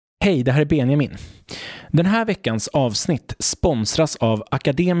Hej, det här är Benjamin. Den här veckans avsnitt sponsras av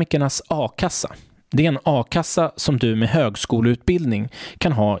Akademikernas A-kassa. Det är en A-kassa som du med högskoleutbildning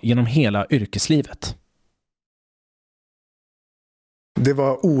kan ha genom hela yrkeslivet. Det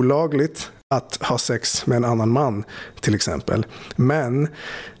var olagligt att ha sex med en annan man, till exempel. Men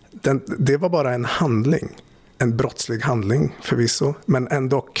det var bara en handling. En brottslig handling förvisso, men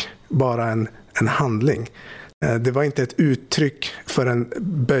ändå bara en handling. Det var inte ett uttryck för en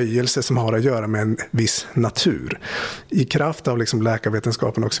böjelse som har att göra med en viss natur. I kraft av liksom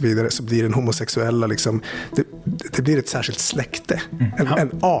läkarvetenskapen och så vidare så blir den homosexuella liksom, det blir ett särskilt släkte,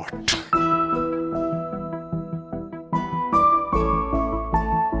 en art.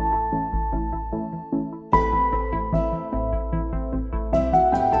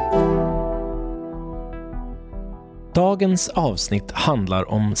 Dagens avsnitt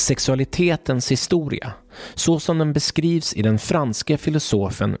handlar om sexualitetens historia, så som den beskrivs i den franske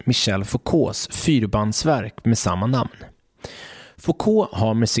filosofen Michel Foucaults fyrbandsverk med samma namn. Foucault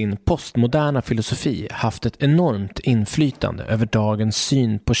har med sin postmoderna filosofi haft ett enormt inflytande över dagens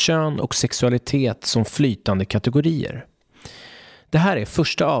syn på kön och sexualitet som flytande kategorier. Det här är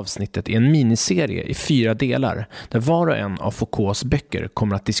första avsnittet i en miniserie i 4 delar där var och en av Foucaults böcker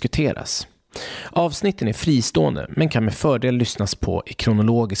kommer att diskuteras. Avsnitten är fristående men kan med fördel lyssnas på i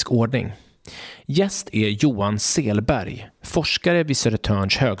kronologisk ordning. Gäst är Johan Sehlberg, forskare vid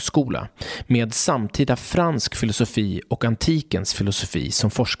Södertörns högskola med samtida fransk filosofi och antikens filosofi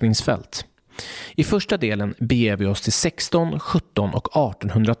som forskningsfält. I första delen beger vi oss till 16-, 17- och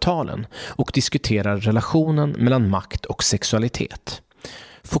 1800-talen och diskuterar relationen mellan makt och sexualitet.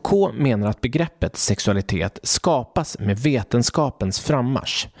 Foucault menar att begreppet sexualitet skapas med vetenskapens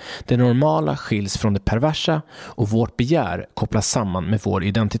frammarsch. Det normala skiljs från det perversa och vårt begär kopplas samman med vår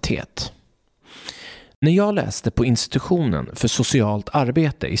identitet. När jag läste på institutionen för socialt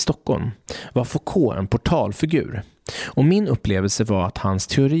arbete i Stockholm var Foucault en portalfigur. Och min upplevelse var att hans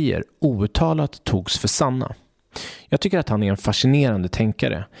teorier outtalat togs för sanna. Jag tycker att han är en fascinerande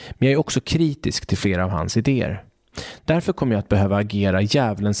tänkare, men jag är också kritisk till flera av hans idéer. Därför kommer jag att behöva agera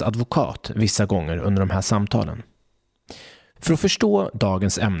djävulens advokat vissa gånger under de här samtalen. För att förstå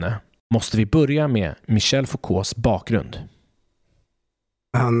dagens ämne måste vi börja med Michel Foucaults bakgrund.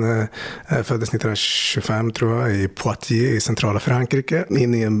 Han föddes 1925 tror jag i Poitiers i centrala Frankrike,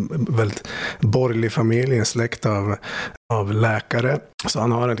 in i en väldigt borgerlig familj, en släkt av läkare. Så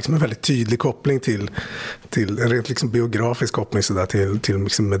han har en väldigt tydlig koppling till en rent biografisk koppling så där,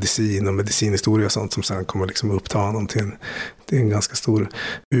 till medicin och medicinhistoria och sånt som sen kommer uppta honom till en ganska stor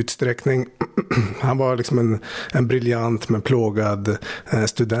utsträckning. Han var en briljant men plågad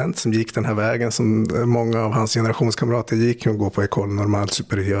student som gick den här vägen som många av hans generationskamrater gick och gå på École Normale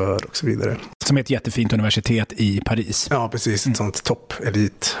Supérieure och så vidare. Som är ett jättefint universitet i Paris. Ja, precis. Ett sånt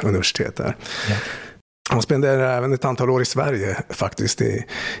topp-elit-universitet där. Ja. Han spenderade även ett antal år i Sverige faktiskt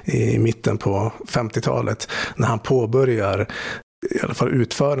i mitten på 50-talet när han påbörjar i alla fall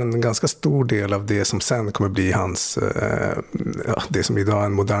utför en ganska stor del av det som sen kommer bli hans, det som idag är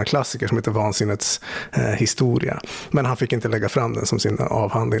en modern klassiker som heter Vansinnets historia. Men han fick inte lägga fram den som sin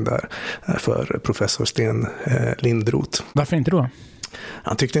avhandling där för professor Sten Lindroth. Varför inte då?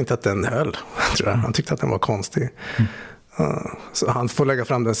 Han tyckte inte att den höll, tror jag. Han tyckte att den var konstig. Så han får lägga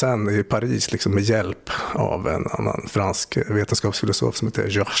fram den sen i Paris med hjälp av en annan fransk vetenskapsfilosof som heter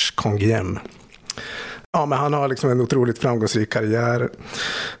Georges Canguilhem. Ja, men han har en otroligt framgångsrik karriär,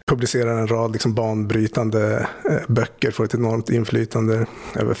 publicerar en rad banbrytande böcker, får ett enormt inflytande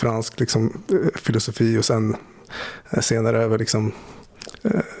över fransk filosofi och sen senare över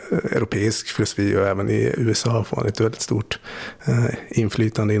europeisk filosofi och även i USA får han ett väldigt stort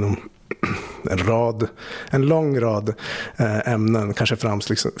inflytande inom en lång rad ämnen, kanske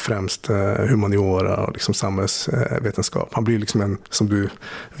främst humaniora och samhällsvetenskap. Han blir som du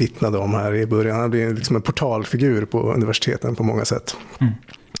vittnade om här i början, han blir en portalfigur på universiteten på många sätt.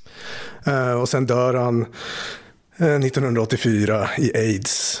 Och sen dör han 1984 i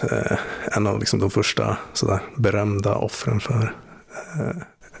AIDS, en av de första berömda offren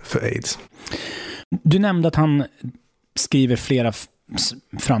för AIDS. Du nämnde att han skriver flera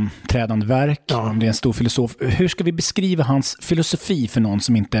framträdande verk, om det är en stor filosof. Hur ska vi beskriva hans filosofi för någon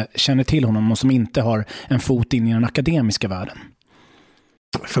som inte känner till honom och som inte har en fot in i den akademiska världen?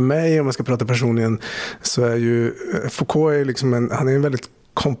 För mig, om man ska prata personligen, så är ju Foucault han är en väldigt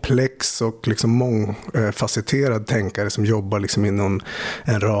komplex och mångfacetterad tänkare som jobbar inom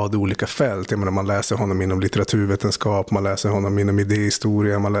en rad olika fält. Jag menar, man läser honom inom litteraturvetenskap, man läser honom inom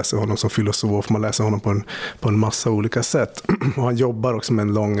idéhistoria, man läser honom som filosof, man läser honom på en massa olika sätt. Och han jobbar också med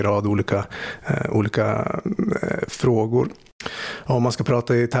en lång rad olika frågor. Om man ska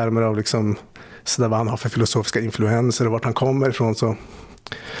prata i termer av liksom, så där vad han har för filosofiska influenser och vart han kommer ifrån, så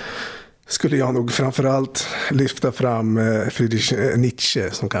skulle jag nog framförallt lyfta fram Friedrich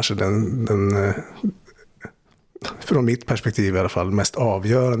Nietzsche som kanske den från mitt perspektiv i alla fall mest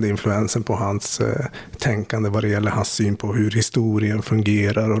avgörande influensen på hans tänkande vad det gäller hans syn på hur historien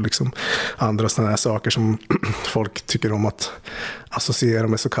fungerar och liksom andra sådana här saker som folk tycker om att associera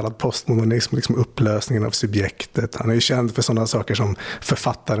med så kallad postmodernism, liksom upplösningen av subjektet. Han är ju känd för sådana saker som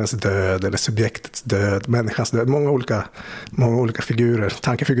författarens död eller subjektets död, människans död, många olika figurer,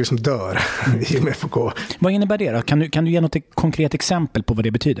 tankefigurer som dör i och med Foucault. Vad innebär det då? Kan du ge något konkret exempel på vad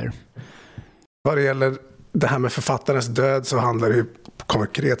det betyder? Vad det gäller det här med författarens död så handlar det ju på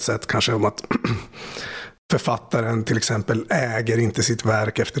konkret sätt kanske om att författaren till exempel äger inte sitt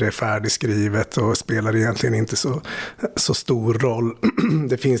verk efter det är färdigskrivet och spelar egentligen inte så stor roll.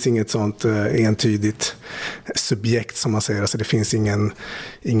 Det finns inget sånt entydigt subjekt som man säger, alltså det finns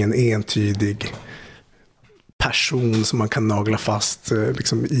ingen entydig person som man kan nagla fast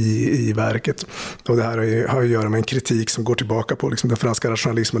liksom, i verket. Och det här har att göra med en kritik som går tillbaka på liksom, den franska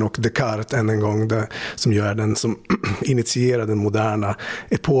rationalismen och Descartes än en gång, som gör den som initierar den moderna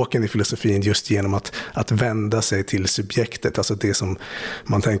epoken i filosofin just genom att vända sig till subjektet, alltså det som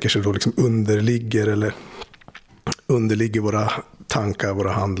man tänker sig då liksom underligger våra tankar,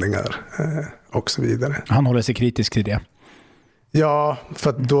 våra handlingar och så vidare. Han håller sig kritisk till det. Ja, för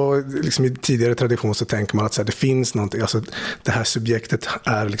att då liksom i tidigare tradition så tänker man att så här, det finns någonting, alltså det här subjektet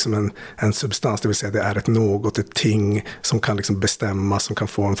är liksom en substans, det vill säga det är ett ting som kan liksom bestämmas, som kan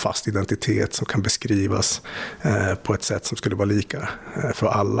få en fast identitet, som kan beskrivas på ett sätt som skulle vara lika för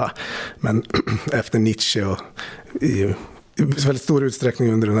alla. Men efter Nietzsche och i väldigt stor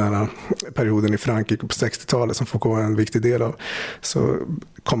utsträckning under den här perioden i Frankrike på 60-talet som Foucault är en viktig del av, så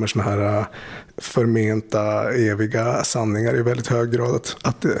kommer såna här förmenta eviga sanningar i väldigt hög grad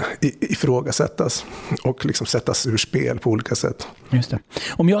att ifrågasättas och liksom sättas ur spel på olika sätt. Just det.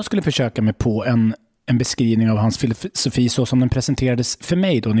 Om jag skulle försöka mig på en beskrivning av hans filosofi så som den presenterades för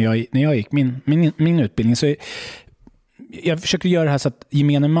mig då när jag gick min utbildning, så jag försöker göra det här så att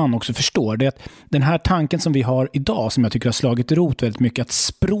gemene man också förstår det, att den här tanken som vi har idag, som jag tycker har slagit rot väldigt mycket, att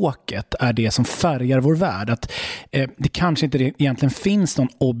språket är det som färgar vår värld, att det kanske inte egentligen finns någon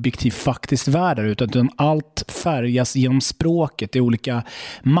objektiv faktisk värld där, utan allt färgas genom språket, det är olika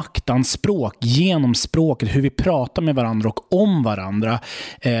maktanspråk genom språket, hur vi pratar med varandra och om varandra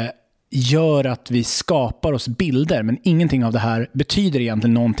gör att vi skapar oss bilder, men ingenting av det här betyder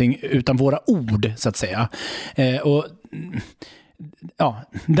egentligen någonting utan våra ord, så att säga. Och ja,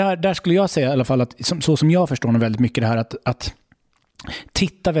 där skulle jag säga i alla fall att så som jag förstår väldigt mycket det här att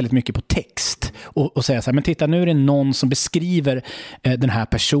titta väldigt mycket på text och säga så här, men titta, nu är det någon som beskriver den här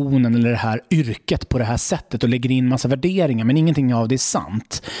personen eller det här yrket på det här sättet och lägger in massa värderingar, men ingenting av det är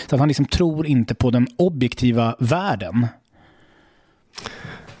sant. Så att han liksom tror inte på den objektiva världen.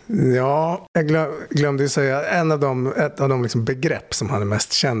 Ja, jag glömde säga ett av de liksom begrepp som han är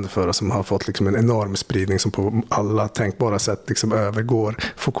mest känd för och som har fått liksom en enorm spridning som på alla tänkbara sätt liksom övergår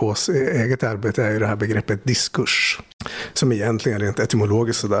Foucaults eget arbete, är ju det här begreppet diskurs, som egentligen rent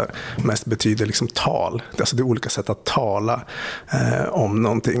etymologiskt så där mest betyder liksom tal. Alltså det är olika sätt att tala om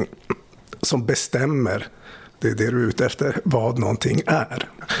någonting som bestämmer. Det är det du är ute efter, vad någonting är.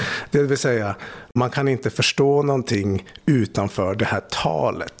 Det vill säga, man kan inte förstå någonting utanför det här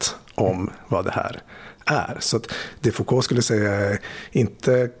talet om vad det här är. Så att det Foucault skulle säga är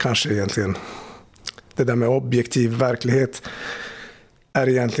inte kanske egentligen, det där med objektiv verklighet är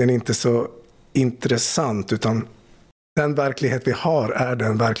egentligen inte så intressant, utan den verklighet vi har är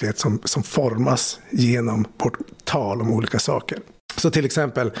den verklighet som formas genom vårt tal om olika saker. Så till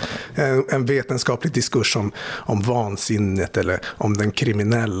exempel en vetenskaplig diskurs om vansinnet eller om den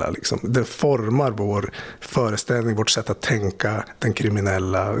kriminella. Liksom. Det formar vår föreställning, vårt sätt att tänka, den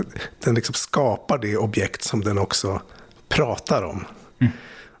kriminella. Den liksom skapar det objekt som den också pratar om. Mm.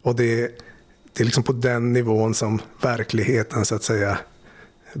 Och det är liksom på den nivån som verkligheten så att säga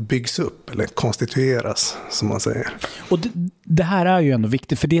byggs upp eller konstitueras, som man säger. Och det här är ju ändå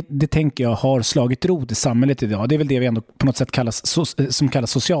viktigt, för det tänker jag har slagit rot i samhället idag. Det är väl det vi ändå på något sätt kallas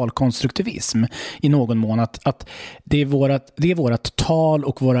socialkonstruktivism i någon mån, att det är vårat tal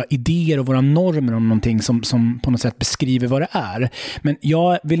och våra idéer och våra normer om någonting som på något sätt beskriver vad det är. Men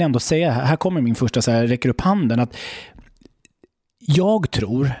jag vill ändå säga, här kommer min första så här, räcker upp handen, att jag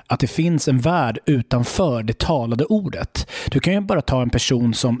tror att det finns en värld utanför det talade ordet. Du kan ju bara ta en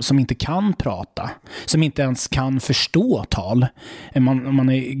person som inte kan prata, som inte ens kan förstå tal. Om man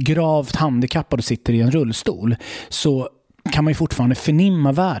är gravt handikappad och sitter i en rullstol, så kan man ju fortfarande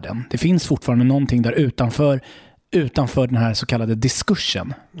förnimma världen. Det finns fortfarande någonting där utanför utanför den här så kallade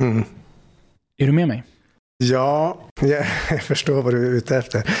diskursen. Är du med mig? Ja, jag förstår vad du är ute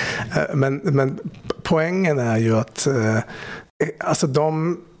efter. Men poängen är ju att alltså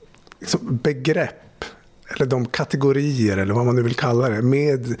de liksom, begrepp eller de kategorier eller vad man nu vill kalla det,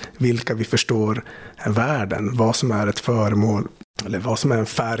 med vilka vi förstår världen, vad som är ett föremål eller vad som är en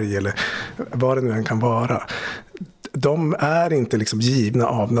färg eller vad det nu än kan vara. De är inte liksom givna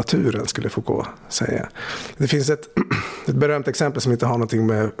av naturen, skulle Foucault säga. Det finns ett berömt exempel som inte har någonting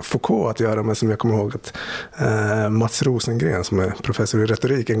med Foucault att göra, men som jag kommer ihåg att Mats Rosengren, som är professor i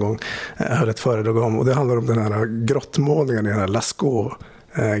retorik, en gång höll ett föredrag om. Och det handlar om den här grottmålningen i den här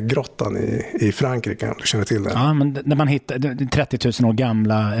Lascaux-grottan i Frankrike, om du känner till det. Ja, men när man hittar 30 000 år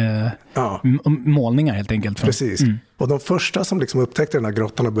gamla målningar helt enkelt. Precis. Och de första som liksom upptäckte den här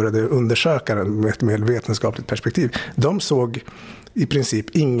grottan och började undersöka den med ett mer vetenskapligt perspektiv, de såg i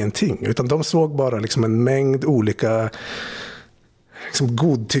princip ingenting, utan de såg bara liksom en mängd olika liksom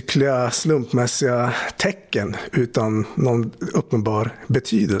godtyckliga, slumpmässiga tecken utan någon uppenbar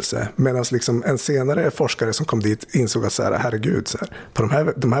betydelse. Medan liksom en senare forskare som kom dit insåg att så här, herregud, så här, på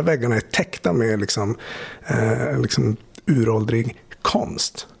de här väggarna är täckta med liksom uråldrig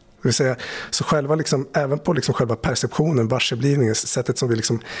konst. Det vill säga, så själva liksom, även på liksom själva perceptionen, varseblivningen, sättet som vi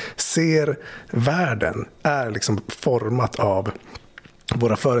liksom ser världen är liksom format av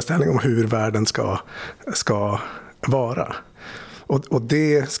våra föreställningar om hur världen ska vara. Och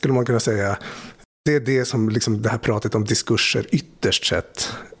det skulle man kunna säga, det är det som liksom det här pratet om diskurser ytterst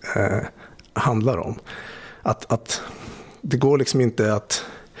sett handlar om. Att det går liksom inte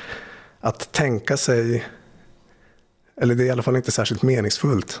att tänka sig, eller det är i alla fall inte särskilt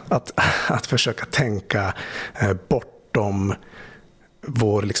meningsfullt att försöka tänka bortom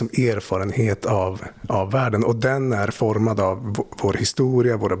vår liksom erfarenhet av världen. Och den är formad av vår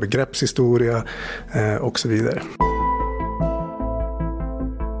historia, våra begreppshistoria och så vidare.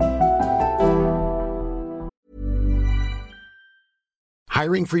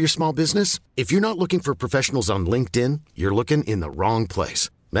 Hiring for your small business? If you're not looking for professionals on LinkedIn, you're looking in the wrong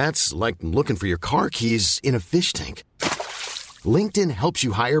place. That's like looking for your car keys in a fish tank. LinkedIn helps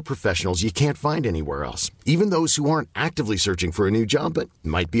you hire professionals you can't find anywhere else, even those who aren't actively searching for a new job but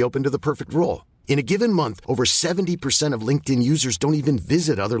might be open to the perfect role. In a given month, over 70% of LinkedIn users don't even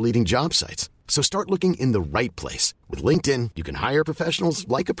visit other leading job sites. So start looking in the right place. With LinkedIn, you can hire professionals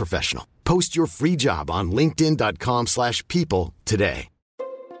like a professional. Post your free job on linkedin.com/people today.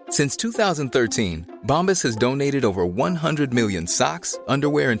 Since 2013, Bombas has donated over 100 million socks,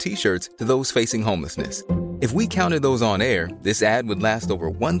 underwear, and T-shirts to those facing homelessness. If we counted those on air, this ad would last over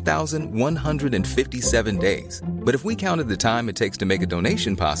 1,157 days. But if we counted the time it takes to make a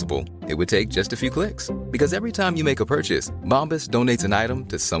donation possible, it would take just a few clicks. Because every time you make a purchase, Bombas donates an item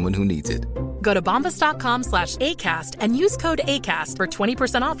to someone who needs it. Go to bombas.com/ACAST and use code ACAST for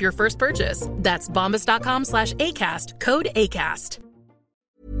 20% off your first purchase. That's bombas.com/ACAST, code ACAST.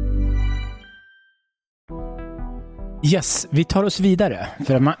 Yes, vi tar oss vidare.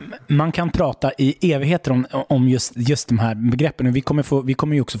 För man kan prata i evigheter om just de här begreppen. Och vi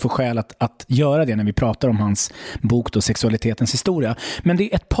kommer ju också få skäl att göra det när vi pratar om hans bok då, Sexualitetens historia. Men det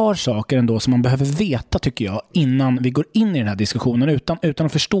är ett par saker ändå som man behöver veta, tycker jag, innan vi går in i den här diskussionen. Utan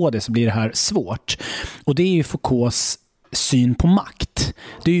att förstå det så blir det här svårt. Och det är ju Foucaults syn på makt.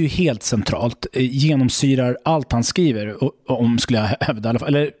 Det är ju helt centralt, genomsyrar allt han skriver om, skulle jag hävda,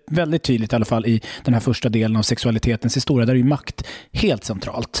 eller väldigt tydligt i alla fall i den här första delen av Sexualitetens historia, där är ju makt helt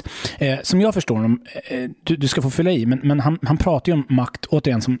centralt. Som jag förstår honom, du ska få fylla i, men han pratar ju om makt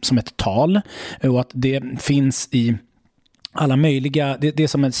återigen som ett tal, och att det finns i alla möjliga, det är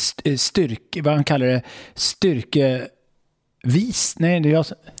som en styrka, vad han kallar det,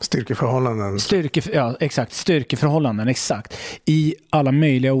 styrkeförhållanden. Styrkeförhållanden, exakt. I alla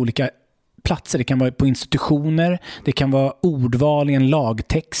möjliga olika platser. Det kan vara på institutioner, det kan vara ordval i en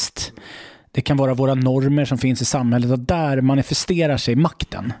lagtext, det kan vara våra normer som finns i samhället, och där manifesterar sig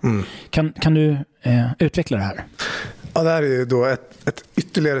makten. Kan du utveckla det här? Ja, det här är ju då ett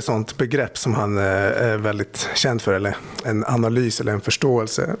ytterligare sånt begrepp som han är väldigt känd för, eller en analys eller en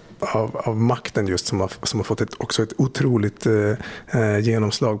förståelse av makten just, som har fått också ett otroligt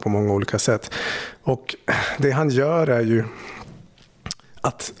genomslag på många olika sätt. Och det han gör är ju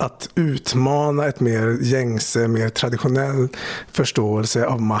att utmana ett mer gängse, mer traditionell förståelse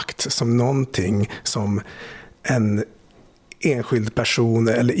av makt som någonting som en enskild person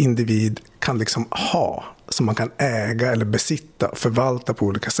eller individ kan liksom ha, som man kan äga eller besitta, förvalta på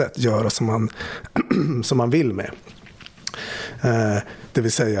olika sätt, göra som man vill med. Det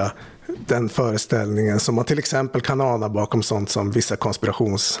vill säga den föreställningen som man till exempel kan ana bakom sånt som vissa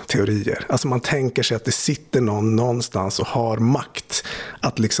konspirationsteorier. Alltså man tänker sig att det sitter någon någonstans och har makt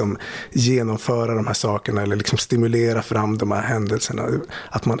att liksom genomföra de här sakerna eller liksom stimulera fram de här händelserna.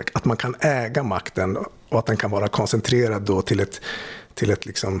 Att man kan äga makten och att den kan vara koncentrerad då till ett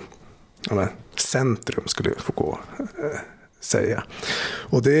liksom, centrum, skulle Foucault säga.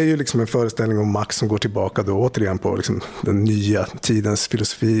 Och det är ju liksom en föreställning om makt som går tillbaka då återigen på liksom den nya tidens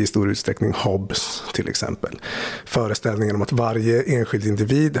filosofi, i stor utsträckning Hobbes till exempel. Föreställningen om att varje enskild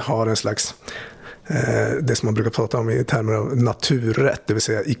individ har en slags det som man brukar prata om i termer av naturrätt, det vill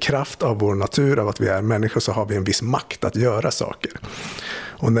säga i kraft av vår natur, av att vi är människor, så har vi en viss makt att göra saker.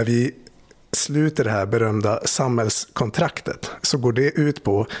 Och när vi sluter det här berömda samhällskontraktet så går det ut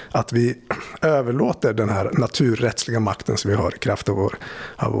på att vi överlåter den här naturrättsliga makten som vi har i kraft av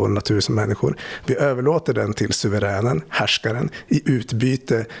vår natur som människor. Vi överlåter den till suveränen, härskaren, i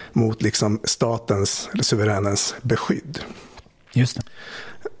utbyte mot liksom statens eller suveränens beskydd. Just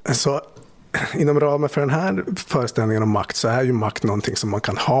det. Så inom ramen för den här föreställningen om makt så är ju makt någonting som man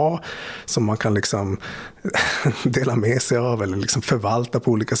kan ha, som man kan liksom dela med sig av eller liksom förvalta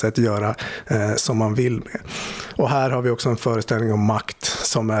på olika sätt, göra som man vill med. Och här har vi också en föreställning om makt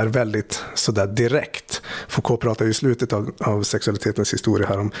som är väldigt sådär direkt. Foucault pratar ju i slutet av Sexualitetens historia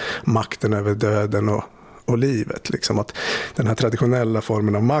här om makten över döden och livet. Liksom att den här traditionella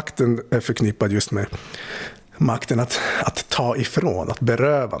formen av makten är förknippad just med makten att ta ifrån, att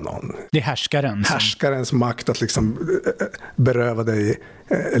beröva någon. Det är härskaren. Härskarens makt att liksom beröva dig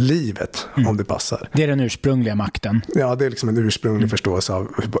livet om det passar. Det är den ursprungliga makten. Ja, det är liksom en ursprunglig förståelse av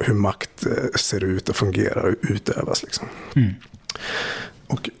hur makt ser ut och fungerar och utövas. Liksom.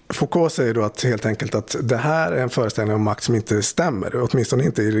 Och Foucault säger då att helt enkelt att det här är en föreställning om makt som inte stämmer, åtminstone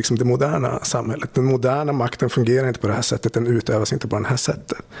inte i liksom det moderna samhället. Den moderna makten fungerar inte på det här sättet, den utövas inte på det här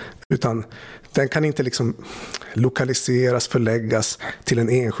sättet. Utan den kan inte liksom lokaliseras, förläggas till en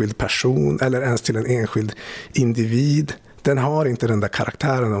enskild person eller ens till en enskild individ. Den har inte den där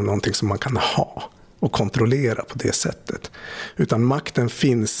karaktären av någonting som man kan ha och kontrollera på det sättet. Utan makten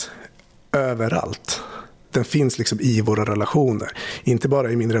finns överallt. Den finns liksom i våra relationer. Inte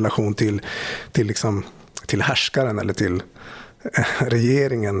bara i min relation till härskaren eller till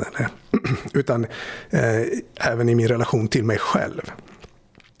regeringen. Utan även i min relation till mig själv.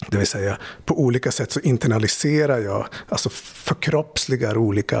 Det vill säga, på olika sätt så internaliserar jag, alltså förkroppsligar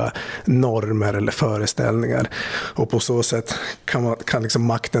olika normer eller föreställningar. Och på så sätt kan liksom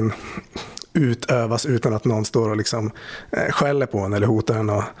makten utövas utan att någon står och liksom skäller på en eller hotar en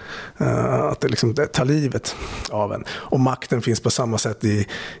och att det liksom tar livet av en. Och makten finns på samma sätt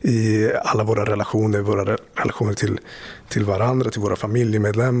i alla våra relationer till varandra, till våra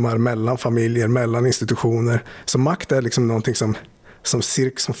familjemedlemmar, mellan familjer, mellan institutioner. Så makt är liksom någonting som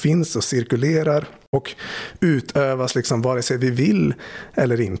finns och cirkulerar och utövas liksom vare sig vi vill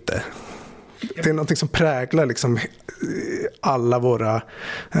eller inte. Det är någonting som präglar liksom alla våra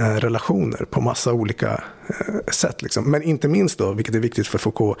relationer på massa olika sätt. Liksom. Men inte minst då, vilket är viktigt för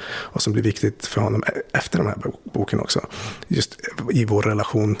Foucault och som blir viktigt för honom efter den här boken också, just i vår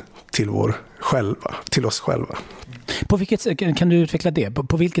relation till oss själva. På vilket sätt, kan du utveckla det?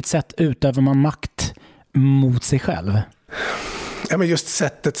 På vilket sätt utövar man makt mot sig själv? Ja, men just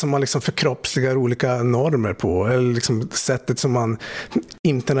sättet som man liksom förkroppsligar olika normer på, eller liksom sättet som man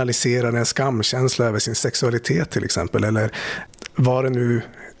internaliserar en skamkänsla över sin sexualitet till exempel, eller vad det nu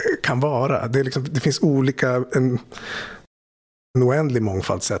kan vara. Det finns en oändlig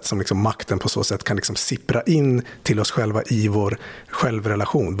mångfald sätt som liksom makten på så sätt kan liksom sippra in till oss själva i vår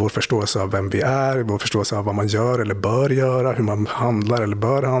självrelation, vår förståelse av vem vi är, vår förståelse av vad man gör eller bör göra, hur man handlar eller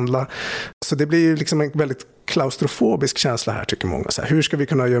bör handla. Så det blir ju liksom en väldigt klaustrofobisk känsla här, tycker många. Så här, hur ska vi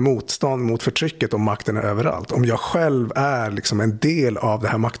kunna göra motstånd mot förtrycket om makten är överallt? Om jag själv är liksom en del av det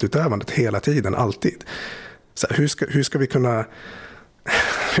här maktutövandet hela tiden, alltid. Så här, hur ska vi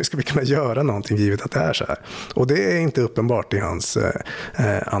kunna göra någonting givet att det är så här? Och det är inte uppenbart i hans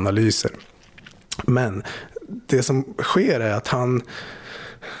analyser. Men det som sker är att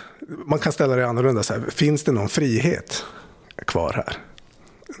man kan ställa det annorlunda så här, finns det någon frihet kvar här?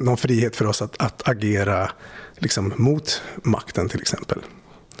 Någon frihet för oss att agera liksom mot makten till exempel?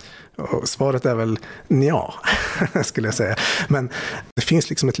 Och svaret är väl ja, skulle jag säga. Men det finns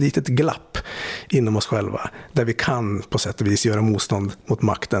liksom ett litet glapp inom oss själva där vi kan på sätt och vis göra motstånd mot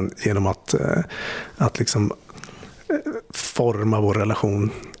makten genom att liksom forma vår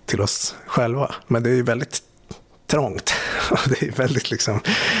relation till oss själva. Men det är ju väldigt trångt. Det är väldigt liksom,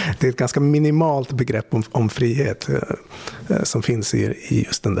 det är ett ganska minimalt begrepp om frihet som finns i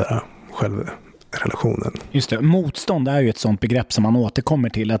just den där relationen. Just det, motstånd är ju ett sånt begrepp som man återkommer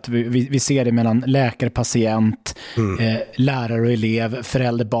till. Att vi ser det mellan läkare, patient, lärare och elev,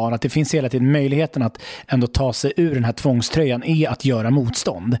 förälder, barn. Att det finns hela tiden möjligheten att ändå ta sig ur den här tvångströjan är att göra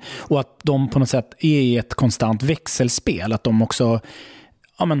motstånd. Och att de på något sätt är i ett konstant växelspel. Att de också...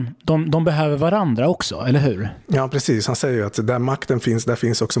 Ja, men de behöver varandra också, eller hur? Ja, precis. Han säger ju att där makten finns, där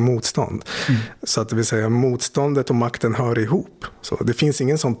finns också motstånd. Så att det vill säga motståndet och makten hör ihop. Så det finns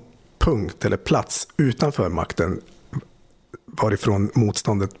ingen sån punkt eller plats utanför makten varifrån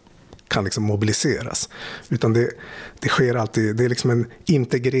motståndet kan liksom mobiliseras. Utan det sker alltid, det är liksom en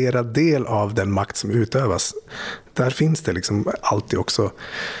integrerad del av den makt som utövas. Där finns det liksom alltid också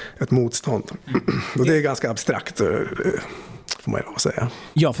ett motstånd. Och det är ganska abstrakt, får man ju säga.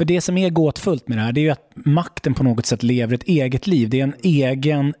 Ja, för det som är gåtfullt med det här, det är ju att makten på något sätt lever ett eget liv. Det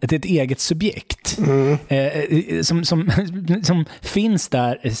är ett eget subjekt som finns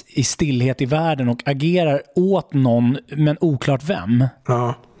där i stillhet i världen och agerar åt någon, men oklart vem.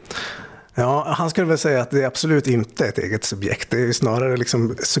 Ja, han skulle väl säga att det är absolut inte ett eget subjekt. Det är ju snarare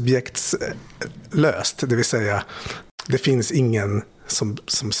liksom subjektslöst. Det vill säga, det finns ingen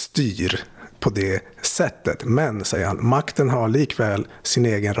som styr på det sättet. Men, säger han, makten har likväl sin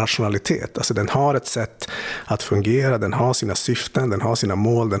egen rationalitet. Alltså den har ett sätt att fungera, den har sina syften, den har sina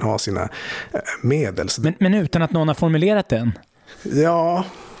mål, den har sina medel. Men utan att någon har formulerat den? Ja,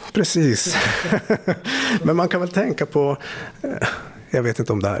 precis. Men man kan väl tänka på, jag vet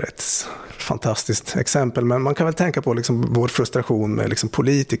inte om det här är ett fantastiskt exempel, men man kan väl tänka på liksom vår frustration med liksom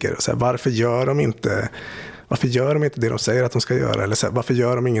politiker. Och så här, varför gör de inte det de säger att de ska göra? Eller så här, varför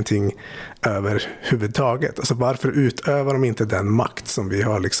gör de ingenting överhuvudtaget? Alltså, varför utövar de inte den makt som vi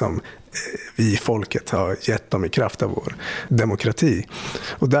har liksom, vi folket har gett dem i kraft av vår demokrati?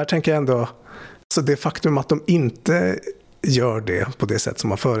 Och där tänker jag ändå, så det faktum att de inte gör det på det sätt som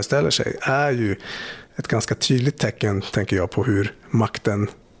man föreställer sig är ju ett ganska tydligt tecken, tänker jag, på hur makten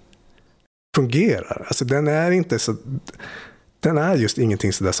fungerar. Alltså den är just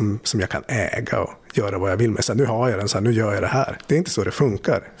ingenting så där som jag kan äga och göra vad jag vill med. Så nu har jag den, så här, nu gör jag det här. Det är inte så det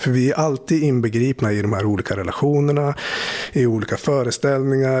funkar. För vi är alltid inbegripna i de här olika relationerna, i olika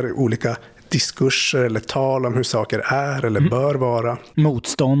föreställningar, olika diskurser eller tal om hur saker är eller bör vara.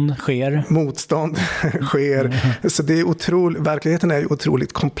 Motstånd sker. Så det är verkligheten är ju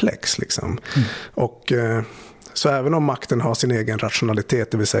otroligt komplex liksom. Och så även om makten har sin egen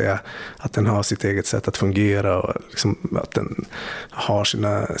rationalitet, det vill säga att den har sitt eget sätt att fungera och liksom att den har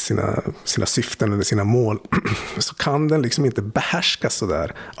sina syften eller sina mål, så kan den liksom inte behärskas så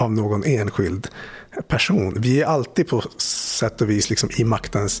där av någon enskild person. Vi är alltid på sätt och vis liksom i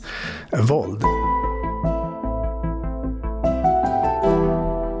maktens våld.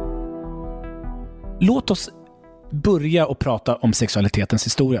 Låt oss börja och prata om sexualitetens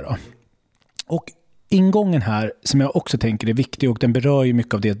historia då. Och ingången här, som jag också tänker är viktig och den berör ju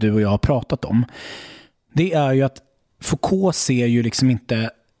mycket av det du och jag har pratat om, det är ju att Foucault ser ju liksom inte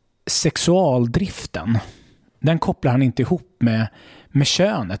sexualdriften. Den kopplar han inte ihop med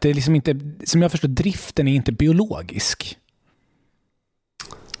könet. Det är liksom inte, som jag förstår, driften är inte biologisk.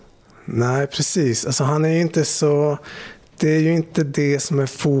 Nej, precis. Alltså han är ju inte så... Det är ju inte det som är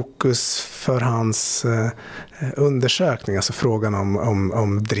fokus för hans undersökning, alltså frågan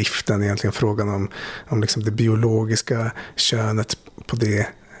om driften, egentligen frågan om liksom det biologiska könet på det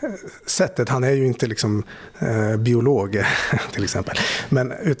sättet. Han är ju inte liksom biolog till exempel,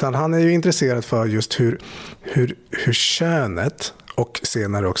 utan han är ju intresserad för just hur könet och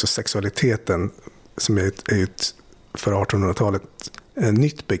senare också sexualiteten, som är ett för 1800-talet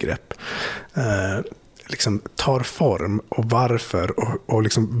nytt begrepp, liksom tar form och varför och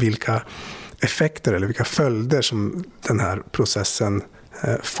liksom vilka effekter eller vilka följder som den här processen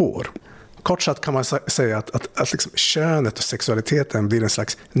får. Kort sagt kan man säga att liksom könet och sexualiteten blir en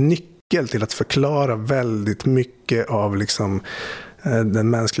slags nyckel till att förklara väldigt mycket av liksom den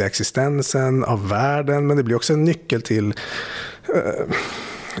mänskliga existensen, av världen, men det blir också en nyckel till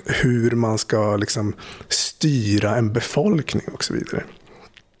hur man ska liksom styra en befolkning och så vidare.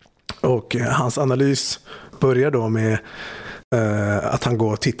 Och hans analys börjar då med att han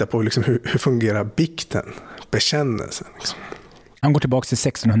går och tittar på liksom hur fungerar bikten, bekännelsen. Liksom. Han går tillbaka till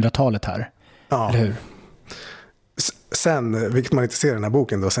 1600-talet här, ja. Eller hur? Sen, vilket man inte ser i den här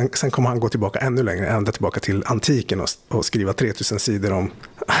boken då, sen kommer han gå tillbaka ännu längre, ända tillbaka till antiken och skriva 3000 sidor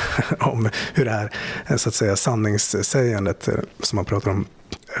om hur det här, så att säga, sanningssägandet som man pratar om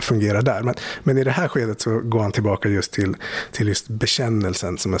fungerar där. Men i det här skedet så går han tillbaka just till just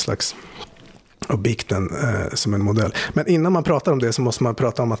bekännelsen som en slags och bikten som en modell. Men innan man pratar om det så måste man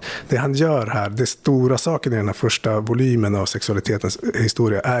prata om att det han gör här, det stora saken i den här första volymen av Sexualitetens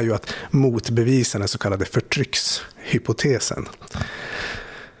historia är ju att motbevisa den så kallade förtryckshypotesen.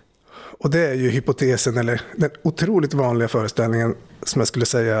 Och det är ju hypotesen, eller den otroligt vanliga föreställningen som jag skulle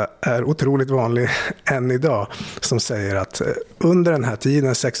säga är otroligt vanlig än idag, som säger att under den här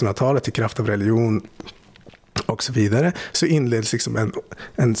tiden, 1600-talet, i kraft av religion och så vidare, så inleds liksom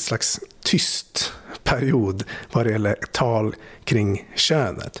en slags tyst period vad det gäller tal kring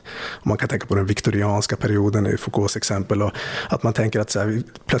könet. Och man kan tänka på den viktorianska perioden i Foucaults exempel, och att man tänker att så här,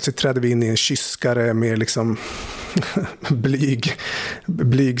 plötsligt trädde vi in i en kyskare, mer liksom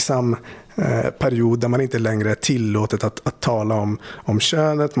blygsam period där man inte längre är tillåtet att tala om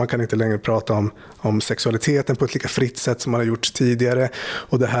könet. Man kan inte längre prata om sexualiteten på ett lika fritt sätt som man har gjort tidigare.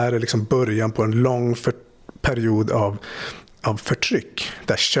 Och det här är liksom början på en lång period av förtryck,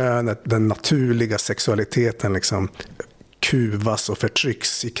 där könet, den naturliga sexualiteten liksom kuvas och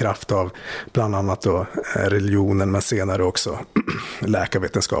förtrycks i kraft av bland annat då religionen, men senare också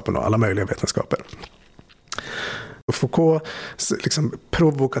läkarvetenskapen och alla möjliga vetenskaper. Och Foucaults liksom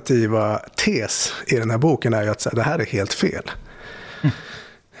provokativa tes i den här boken är ju att det här är helt fel.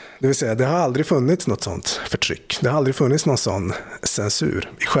 Det vill säga, det har aldrig funnits något sånt förtryck. Det har aldrig funnits någon sån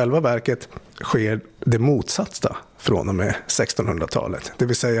censur. I själva verket sker det motsatta från och med 1600-talet. Det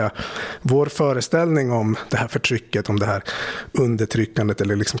vill säga, vår föreställning om det här förtrycket, om det här undertryckandet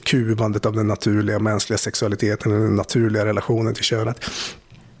eller liksom kuvandet av den naturliga mänskliga sexualiteten, den naturliga relationen till könet,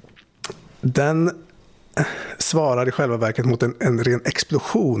 den svarar i själva verket mot en ren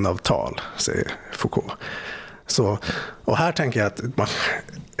explosion av tal, säger Foucault. Så, och här tänker jag att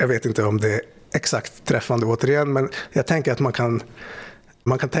jag vet inte om det är exakt träffande återigen, men jag tänker att man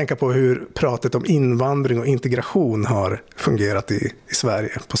kan tänka på hur pratet om invandring och integration har fungerat i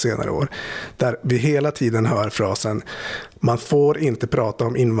Sverige på senare år. Där vi hela tiden hör frasen, man får inte prata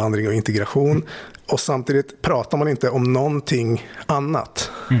om invandring och integration, och samtidigt pratar man inte om någonting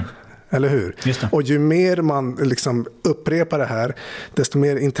annat. Eller hur? Och ju mer man liksom upprepar det här, desto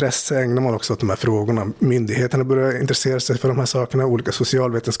mer intresse ägnar man också åt de här frågorna. Myndigheterna börjar intressera sig för de här sakerna, olika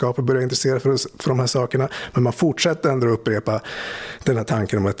socialvetenskaper börjar intressera sig för de här sakerna, men man fortsätter ändå att upprepa den här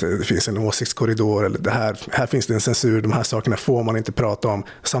tanken om att det finns en åsiktskorridor, eller här finns det en censur, de här sakerna får man inte prata om,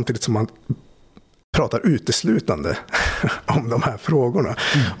 samtidigt som man pratar uteslutande om de här frågorna.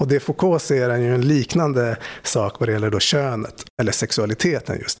 Och det Foucault ser är ju en liknande sak vad det gäller då könet, eller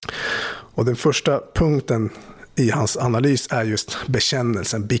sexualiteten just. Och den första punkten i hans analys är just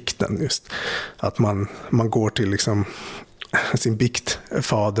bekännelsen, bikten, just. Att man går till liksom sin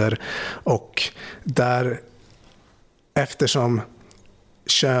biktfader, och där, eftersom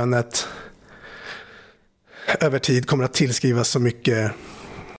könet över tid kommer att tillskrivas så mycket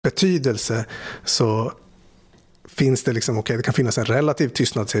betydelse, så finns det liksom, det kan finnas en relativ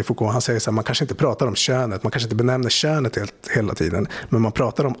tystnad, säger Foucault. Han säger så här, man kanske inte pratar om könet, man kanske inte benämner könet hela tiden, men man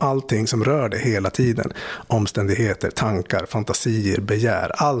pratar om allting som rör det hela tiden. Omständigheter, tankar, fantasier,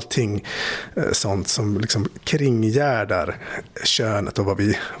 begär, allting sånt som liksom kringgärdar könet och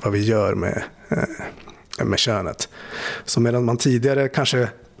vad vi gör med könet. Så medan man tidigare kanske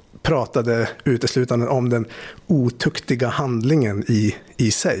pratade uteslutande om den otuktiga handlingen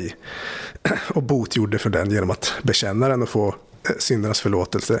i sig och botgjorde för den genom att bekänna den och få syndernas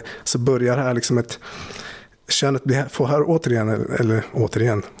förlåtelse, så börjar här liksom könet får här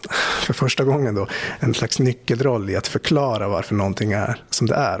återigen för första gången då en slags nyckelroll i att förklara varför någonting är som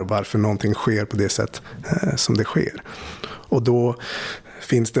det är och varför någonting sker på det sätt som det sker. Och då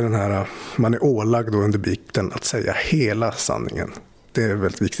finns det den här, man är ålagd då under bikten att säga hela sanningen. Det är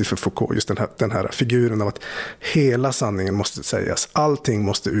väldigt viktigt för Foucault, just den här figuren av att hela sanningen måste sägas. Allting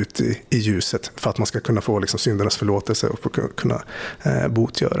måste ut i ljuset för att man ska kunna få liksom syndernas förlåtelse och kunna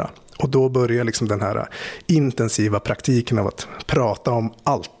botgöra. Och då börjar liksom den här intensiva praktiken av att prata om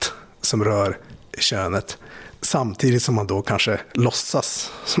allt som rör könet, samtidigt som man då kanske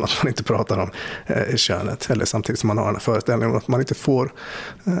låtsas som att man inte pratar om könet, eller samtidigt som man har en föreställning om att man inte får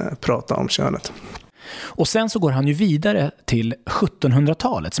prata om könet. Och sen så går han ju vidare till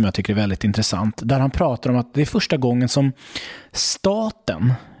 1700-talet som jag tycker är väldigt intressant, där han pratar om att det är första gången som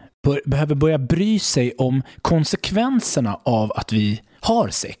staten behöver börja bry sig om konsekvenserna av att vi har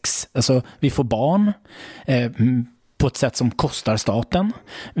sex. Alltså vi får barn på ett sätt som kostar staten.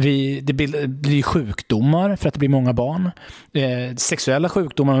 Det blir sjukdomar för att det blir många barn. Sexuella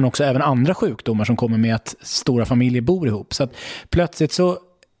sjukdomar, men också även andra sjukdomar som kommer med att stora familjer bor ihop. Så att plötsligt så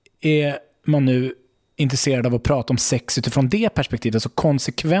är man nu intresserad av att prata om sex utifrån det perspektivet, alltså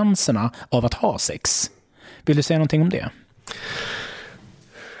konsekvenserna av att ha sex. Vill du säga någonting om det?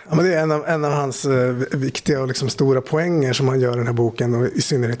 Ja, men det är en av hans viktiga och liksom stora poänger som han gör i den här boken, och i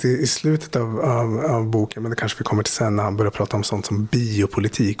synnerhet i slutet av boken, men det kanske vi kommer till sen när han börjar prata om sånt som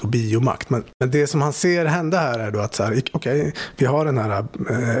biopolitik och biomakt. Men det som han ser hända här är då att så här, okej, vi har den här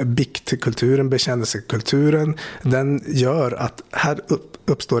biktkulturen, bekännelsekulturen, den gör att här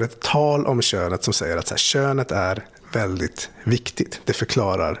uppstår ett tal om könet som säger att så här, könet är väldigt viktigt. Det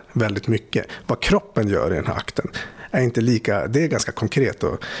förklarar väldigt mycket. Vad kroppen gör i den här akten är inte lika, det är ganska konkret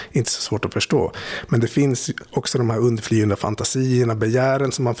och inte så svårt att förstå. Men det finns också de här underflyende fantasierna,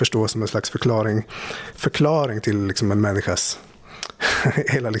 begären som man förstår som en slags förklaring till liksom en människas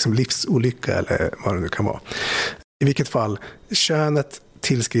hela liksom livsolycka eller vad det nu kan vara. I vilket fall, könet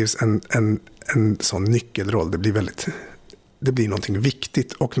tillskrivs en sån nyckelroll. Det blir någonting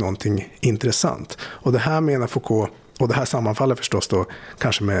viktigt och någonting intressant. Och det här menar Foucault, och det här sammanfaller förstås då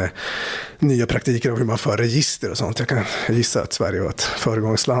kanske med nya praktiker av hur man för register och sånt. Jag kan gissa att Sverige var ett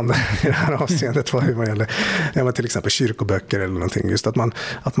föregångsland i det här avseendet vad gäller till exempel kyrkoböcker eller någonting. Just att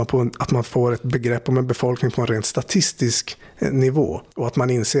man får ett begrepp om en befolkning på en rent statistisk nivå, och att man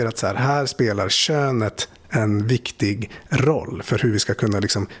inser att så här spelar könet en viktig roll för hur vi ska kunna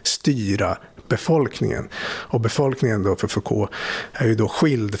liksom styra befolkningen. Och befolkningen då för Foucault är ju då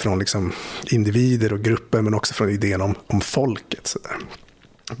skild från liksom individer och grupper, men också från idén om folket. Så där.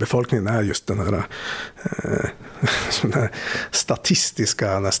 Befolkningen är just den här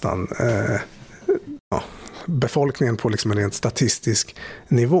statistiska nästan befolkningen på liksom en rent statistisk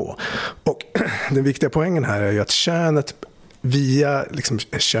nivå. Och den viktiga poängen här är ju att könet, via liksom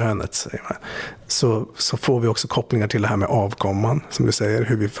könet säger man, så får vi också kopplingar till det här med avkomman, som du säger,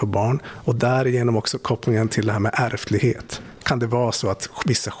 hur vi får barn, och därigenom också kopplingen till det här med ärftlighet. Kan det vara så att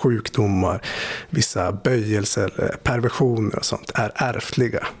vissa sjukdomar, vissa böjelser, perversioner och sånt är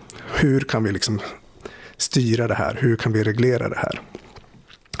ärftliga? Hur kan vi liksom styra det här? Hur kan vi reglera det här?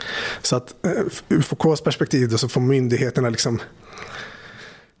 Så att ur Foucaults perspektiv då, så får myndigheterna liksom,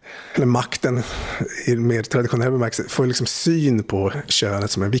 eller makten i mer traditionell bemärkelse, får liksom syn på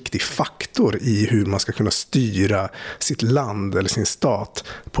könet som en viktig faktor i hur man ska kunna styra sitt land eller sin stat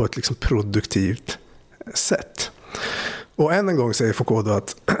på ett liksom produktivt sätt. Och än en gång säger Foucault då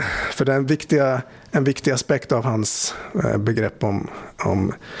att för en viktig aspekt av hans begrepp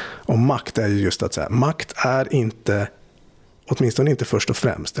om makt är ju just att så här, makt är inte, åtminstone inte först och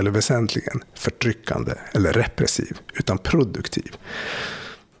främst eller väsentligen, förtryckande eller repressiv, utan produktiv.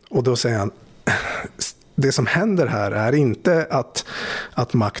 Och då säger han, det som händer här är inte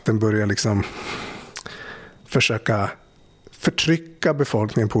att makten börjar liksom försöka förtrycka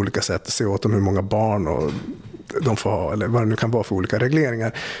befolkningen på olika sätt och se åt dem hur många barn och de får ha, eller vad det nu kan vara för olika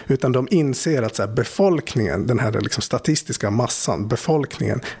regleringar, utan de inser att så här, befolkningen, den här liksom statistiska massan,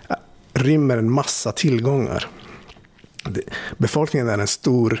 befolkningen rymmer en massa tillgångar. Befolkningen är en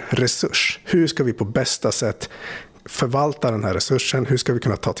stor resurs. Hur ska vi på bästa sätt förvalta den här resursen? Hur ska vi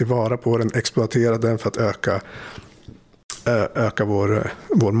kunna ta tillvara på den, exploatera den för att öka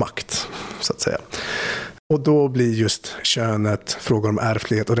vår makt, så att säga. Och då blir just könet, frågor om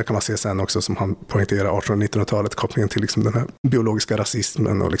ärftlighet, och det kan man se sen också som han poängterar 1800- och 1900-talet, kopplingen till liksom den här biologiska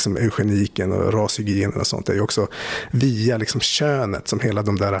rasismen och liksom eugeniken och rashygienen och sånt. Det är ju också via liksom könet som hela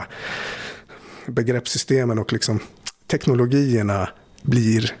de där begreppssystemen och liksom teknologierna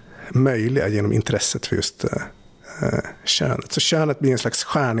blir möjliga genom intresset för just könet. Så könet blir en slags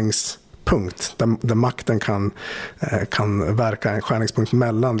skärningspunkt där makten kan verka, en skärningspunkt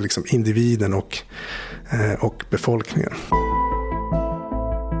mellan liksom individen och befolkningen.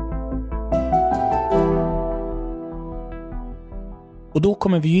 Och då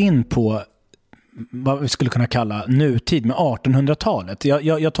kommer vi ju in på vad vi skulle kunna kalla nutid med 1800-talet.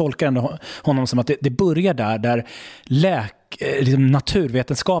 Jag tolkar ändå honom som att det börjar där liksom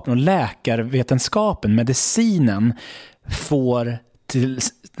naturvetenskapen och läkarvetenskapen, medicinen, får till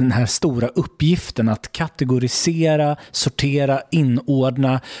den här stora uppgiften att kategorisera, sortera,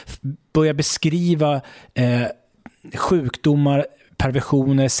 inordna, börja beskriva sjukdomar,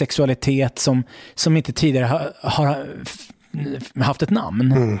 perversioner, sexualitet som inte tidigare har haft ett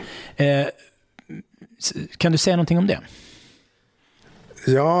namn. Kan du säga någonting om det?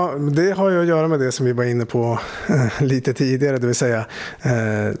 Ja, det har ju att göra med det som vi var inne på lite tidigare, det vill säga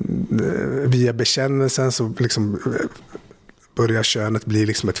via bekännelsen så liksom börjar könet bli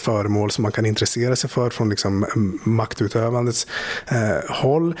liksom ett föremål som man kan intressera sig för från liksom maktutövandets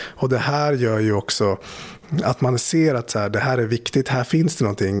håll. Och det här gör ju också att man ser att så här, det här är viktigt, här finns det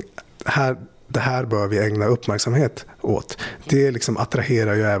någonting, det här bör vi ägna uppmärksamhet åt. Det liksom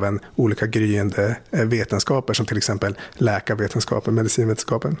attraherar ju även olika gryende vetenskaper som till exempel läkarvetenskapen,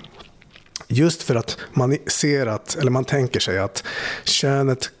 medicinvetenskapen. Just för att man ser att, eller man tänker sig att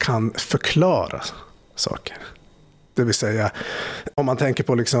könet kan förklara saker. Det vill säga, om man tänker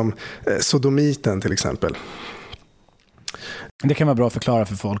på liksom sodomiten till exempel. Det kan vara bra att förklara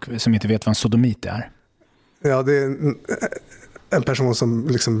för folk som inte vet vad en sodomit är. Ja, det är en person som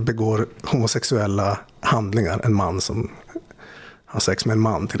liksom begår homosexuella handlingar. En man som har sex med en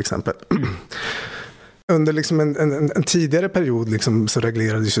man till exempel. Under liksom en tidigare period liksom så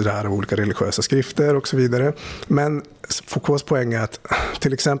reglerades ju det här av olika religiösa skrifter och så vidare. Men Foucaults poäng är att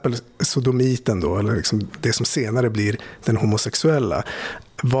till exempel sodomiten då, eller liksom det som senare blir den homosexuella,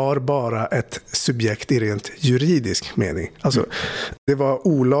 var bara ett subjekt i rent juridisk mening. Alltså, det var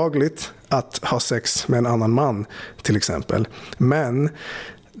olagligt att ha sex med en annan man till exempel. Men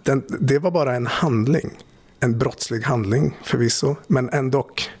det var bara en handling. En brottslig handling förvisso, men ändå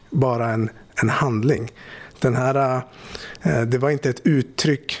bara en handling. Det var inte ett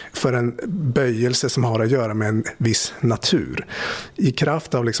uttryck för en böjelse som har att göra med en viss natur. I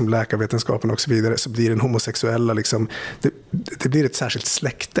kraft av liksom läkarvetenskapen och så vidare så blir den homosexuella liksom, det blir ett särskilt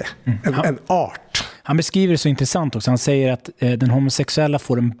släkte, en art. Han beskriver det så intressant också. Han säger att den homosexuella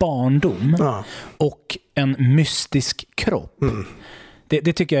får en barndom och en mystisk kropp.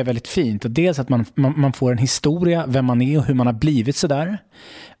 Det tycker jag är väldigt fint. Och dels att man får en historia, vem man är och hur man har blivit sådär.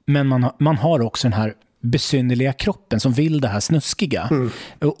 Men man har också den här besynnerliga kroppen som vill det här snuskiga.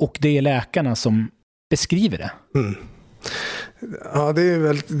 Och det är läkarna som beskriver det. Ja, det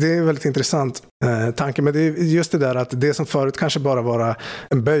är väldigt intressant tanke, men det är just det där att det som förut kanske bara var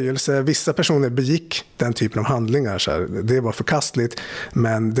en böjelse, vissa personer begick den typen av handlingar så här, det var förkastligt,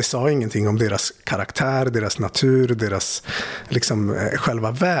 men det sa ingenting om deras karaktär, deras natur, deras liksom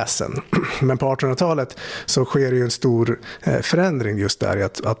själva väsen. Men på 1800-talet så sker ju en stor förändring just där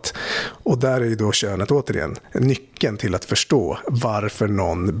och där är ju då könet återigen nyckeln till att förstå varför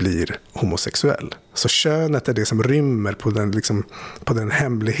någon blir homosexuell. Så könet är det som rymmer på den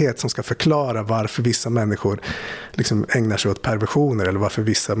hemlighet som ska förklara varför vissa människor liksom ägnar sig åt perversioner, eller varför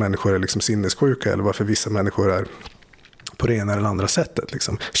vissa människor är liksom sinnessjuka, eller varför vissa människor är på det ena eller andra sättet.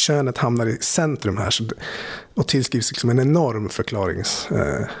 Liksom. Könet hamnar i centrum här och tillskrivs liksom en enorm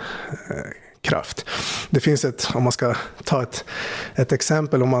förklaringskraft. Det finns om man ska ta ett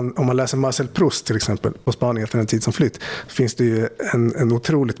exempel, om man läser Marcel Proust till exempel, på Spanien efter en tid som flytt, finns det ju en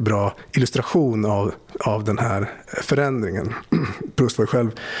otroligt bra illustration av den här förändringen. Proust var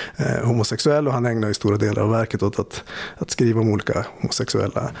själv homosexuell och han ägnar ju stora delar av verket åt att skriva om olika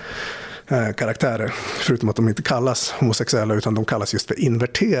homosexuella karaktärer, förutom att de inte kallas homosexuella utan de kallas just för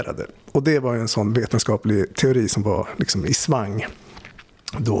inverterade. Och det var ju en sån vetenskaplig teori som var liksom i svang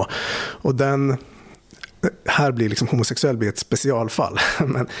då. Och här blir liksom homosexuell blir ett specialfall.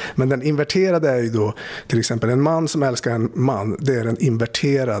 Men den inverterade är ju då till exempel en man som älskar en man, det är en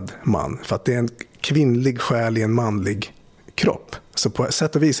inverterad man, för att det är en kvinnlig själ i en manlig kropp. Så på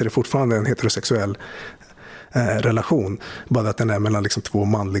sätt och vis är det fortfarande en heterosexuell relation, bara att den är mellan liksom två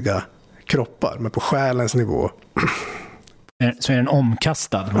manliga kroppar, men på själens nivå. Så är den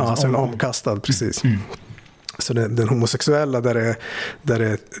omkastad? Ja, så är den omkastad, precis. Så den homosexuella där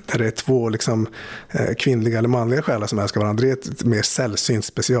det är två liksom, kvinnliga eller manliga själar som älskar varandra, det är ett mer sällsynt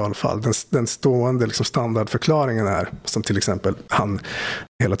specialfall. Den stående liksom, standardförklaringen är, som till exempel han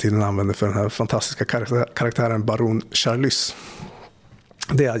hela tiden använder för den här fantastiska karaktären Baron Charlus.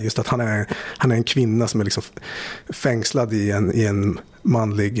 Det är just att han är en kvinna som är liksom fängslad i en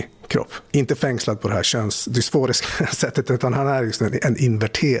manlig kropp. Inte fängslad på det här könsdysforiska sättet, utan han är just en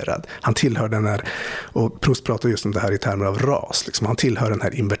inverterad. Han tillhör den här, och Proust pratar just om det här i termer av ras. Liksom. Han tillhör den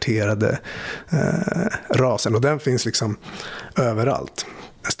här inverterade rasen, och den finns liksom överallt.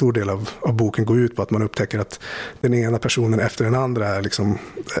 En stor del av boken går ut på att man upptäcker att den ena personen efter den andra är liksom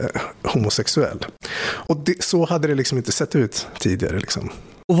homosexuell. Och så hade det liksom inte sett ut tidigare. Liksom.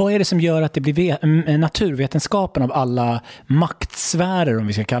 Och vad är det som gör att det blir naturvetenskapen av alla maktsfärer, om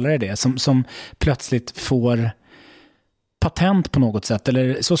vi ska kalla det, som plötsligt får patent på något sätt?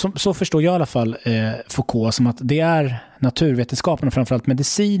 Eller så förstår jag i alla fall Foucault, som att det är naturvetenskapen och framförallt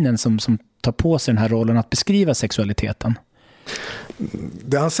medicinen som tar på sig den här rollen att beskriva sexualiteten.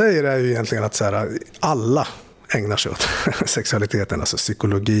 Det han säger är ju egentligen att så här, alla ägnar sig åt sexualiteten, alltså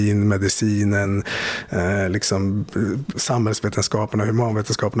psykologin, medicinen, liksom samhällsvetenskaperna,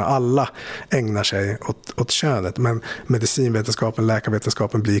 humanvetenskaperna, alla ägnar sig åt könet, men medicinvetenskapen,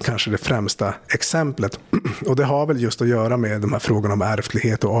 läkarvetenskapen blir kanske det främsta exemplet, och det har väl just att göra med de här frågorna om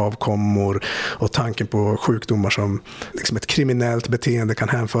ärftlighet och avkommor och tanken på sjukdomar som liksom ett kriminellt beteende kan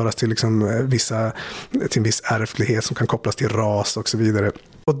hänföras till liksom till en viss ärftlighet som kan kopplas till ras och så vidare.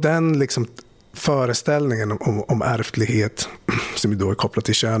 Och den liksom föreställningen om ärftlighet som då är kopplat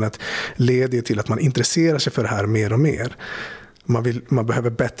till könet leder till att man intresserar sig för det här mer och mer. Man behöver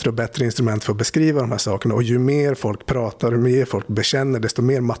bättre och bättre instrument för att beskriva de här sakerna, och ju mer folk pratar, ju mer folk bekänner, desto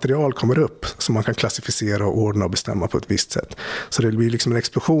mer material kommer upp som man kan klassificera och ordna och bestämma på ett visst sätt. Så det blir liksom en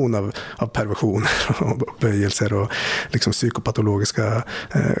explosion av perversioner och böjelser och liksom psykopatologiska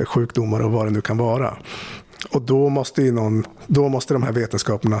sjukdomar och vad det nu kan vara. Och då måste de här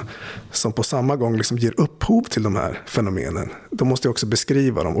vetenskaperna som på samma gång liksom ger upphov till de här fenomenen, de måste också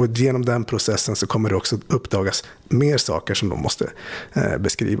beskriva dem, och genom den processen så kommer det också uppdagas mer saker som de måste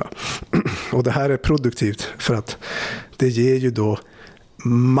beskriva. Och det här är produktivt för att det ger ju då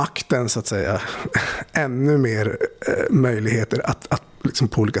makten, så att säga, ännu mer möjligheter att liksom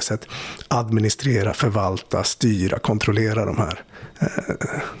på olika sätt administrera, förvalta, styra, kontrollera de här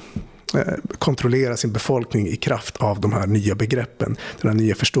kontrollera sin befolkning i kraft av de här nya begreppen, den här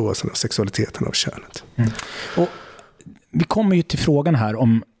nya förståelsen av sexualiteten av könet. Och vi kommer ju till frågan här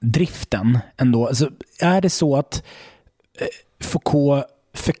om driften ändå. Alltså, är det så att Foucault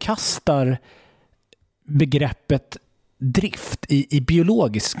förkastar begreppet drift i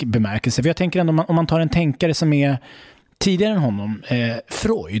biologisk bemärkelse? För jag tänker ändå, om man tar en tänkare som är tidigare än honom,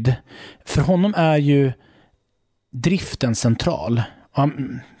 Freud, för honom är ju driften central.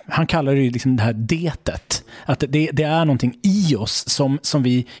 Han kallar det ju liksom det här detet. Att det är någonting i oss som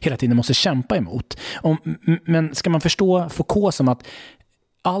vi hela tiden måste kämpa emot. Men ska man förstå Foucault som att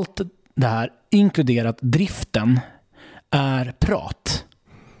allt det här, inkluderat driften, är prat?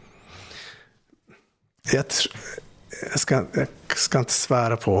 Jag ska inte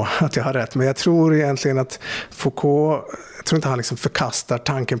svära på att jag har rätt, men jag tror egentligen att Foucault, jag tror inte han liksom förkastar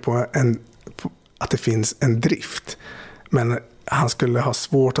tanken på att det finns en drift. Men han skulle ha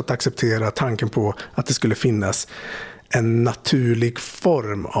svårt att acceptera tanken på att det skulle finnas en naturlig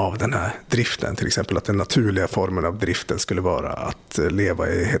form av den här driften. Till exempel att den naturliga formen av driften skulle vara att leva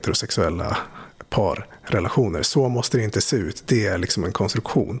i heterosexuella parrelationer. Så måste det inte se ut. Det är liksom en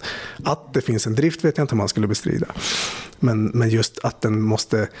konstruktion. Att det finns en drift vet jag inte om man skulle bestrida. Men just att den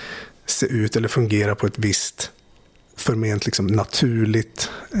måste se ut eller fungera på ett visst förment liksom naturligt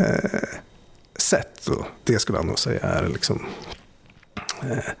sätt. Och det skulle jag nog säga är liksom,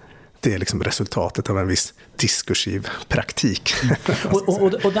 det är liksom resultatet av en viss diskursiv praktik.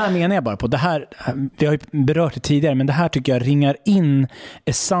 Och där menar jag bara på det här, vi har ju berört det tidigare, men det här tycker jag ringar in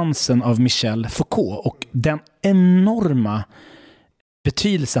essensen av Michel Foucault och den enorma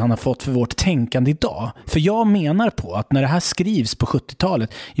betydelse han har fått för vårt tänkande idag. För jag menar på att när det här skrivs på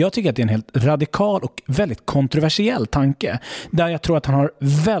 70-talet, jag tycker att det är en helt radikal och väldigt kontroversiell tanke. Där jag tror att han har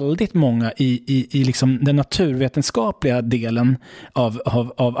väldigt många i liksom den naturvetenskapliga delen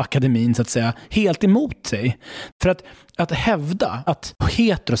av akademin, så att säga, helt emot sig. För att hävda att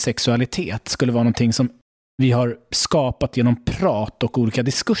heterosexualitet skulle vara någonting som vi har skapat genom prat och olika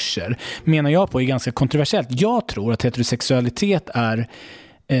diskurser, menar jag på är ganska kontroversiellt. Jag tror att heterosexualitet är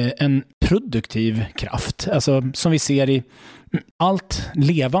en produktiv kraft. Alltså som vi ser i allt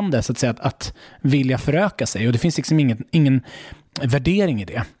levande, så att säga, att vilja föröka sig. Och det finns liksom ingen värdering i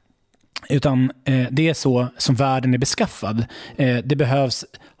det. Utan det är så som världen är beskaffad. Det behövs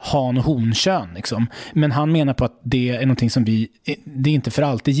han- och honkön liksom. Men han menar på att det är någonting som det är inte för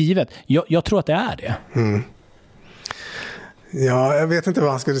alltid givet. Jag tror att det är det. Mm. Ja, jag vet inte vad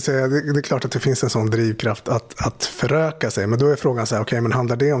han skulle säga. Det är klart att det finns en sån drivkraft att föröka sig. Men då är frågan så här, okej, men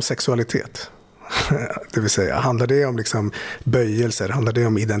handlar det om sexualitet? Det vill säga, handlar det om liksom böjelser? Handlar det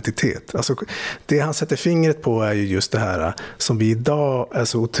om identitet? Alltså, det han sätter fingret på är ju just det här som vi idag är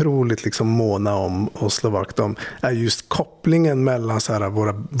så otroligt liksom måna om och slå vakt om, är just kopplingen mellan så här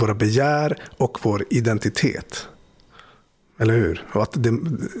våra begär och vår identitet. Eller hur? Och att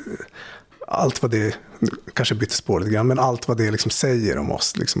allt vad det, kanske byter spår lite grann, men allt vad det liksom säger om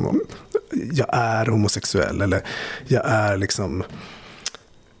oss, liksom om jag är homosexuell eller jag är liksom,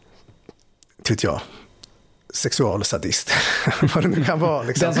 vet jag, sexualsadist. Vad det nu kan vara.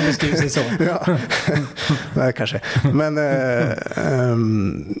 Liksom. Den som beskriver sig så. Ja. Nej, kanske. Men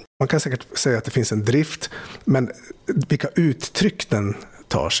man kan säkert säga att det finns en drift, men vilka uttryck den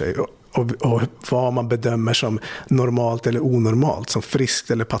tar sig och vad man bedömer som normalt eller onormalt, som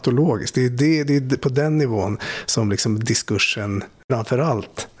friskt eller patologiskt. Det är på den nivån som liksom diskursen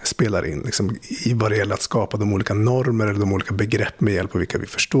framförallt spelar in liksom, i vad det gäller att skapa de olika normer eller de olika begrepp med hjälp av vilka vi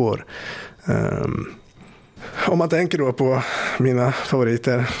förstår. Om man tänker då på mina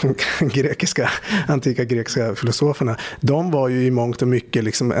favoriter, antika grekiska filosoferna, de var ju i mångt och mycket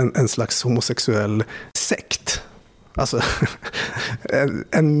liksom en slags homosexuell sekt. Alltså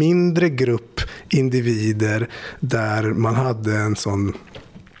en mindre grupp individer där man hade en sån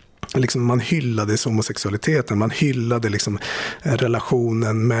liksom man hyllade homosexualiteten, man hyllade liksom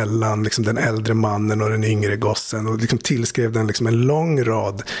relationen mellan liksom den äldre mannen och den yngre gossen och liksom tillskrev den liksom en lång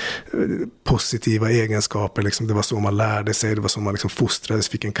rad positiva egenskaper. Liksom det var så man lärde sig, det var så man liksom fostrades,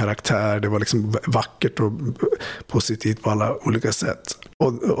 fick en karaktär, det var liksom vackert och positivt på alla olika sätt.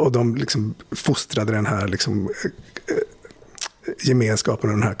 Och de liksom fostrade den här liksom gemenskapen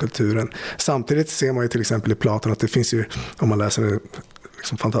och den här kulturen. Samtidigt ser man ju till exempel i Platon att det finns ju, om man läser den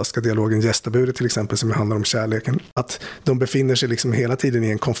liksom fantastiska dialogen Gästabudet till exempel, som handlar om kärleken, att de befinner sig liksom hela tiden i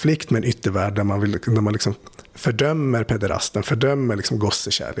en konflikt med en yttervärld där man liksom fördömer pederasten, fördömer liksom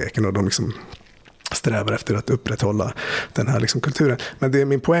gossekärleken, och de liksom strävar efter att upprätthålla den här liksom kulturen. Men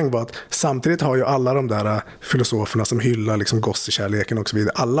min poäng var att samtidigt har ju alla de där filosoferna som hyllar liksom gossekärleken och så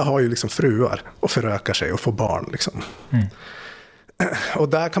vidare, alla har ju liksom fruar och förökar sig och får barn liksom. Och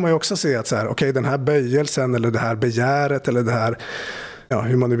där kan man ju också se att så här, okej, den här böjelsen eller det här begäret eller det här, ja,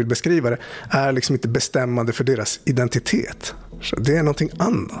 hur man nu vill beskriva det, är liksom inte bestämmande för deras identitet. Så det är någonting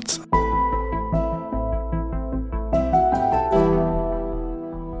annat.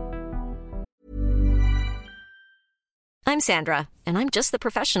 I'm Sandra, and I'm just the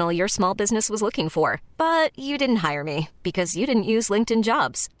professional your small business was looking for. But you didn't hire me because you didn't use LinkedIn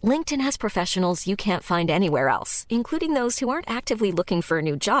Jobs. LinkedIn has professionals you can't find anywhere else, including those who aren't actively looking for a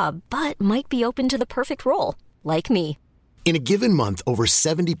new job, but might be open to the perfect role, like me. In a given month, over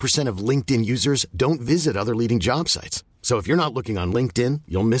 70% of LinkedIn users don't visit other leading job sites. So if you're not looking on LinkedIn,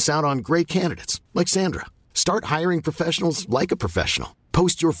 you'll miss out on great candidates like Sandra. Start hiring professionals like a professional.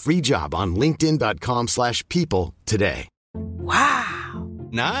 Post your free job on linkedin.com/people today. Wow.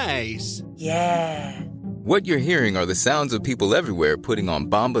 Nice. Yeah. What you're hearing are the sounds of people everywhere putting on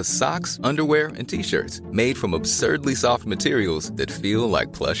Bombas socks, underwear, and T-shirts made from absurdly soft materials that feel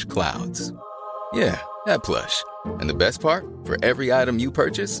like plush clouds. Yeah, that plush. And the best part? For every item you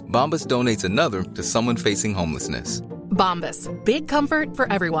purchase, Bombas donates another to someone facing homelessness. Bombas. Big comfort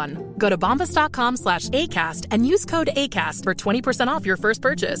for everyone. Go to bombas.com/ACAST and use code ACAST for 20% off your first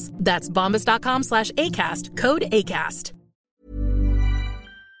purchase. That's bombas.com/ACAST. Code ACAST.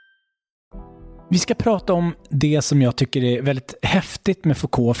 Vi ska prata om det som jag tycker är väldigt häftigt med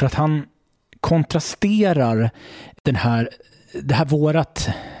Foucault, för att han kontrasterar det här vårat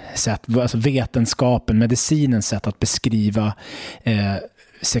sätt, alltså vetenskapen, medicinens sätt att beskriva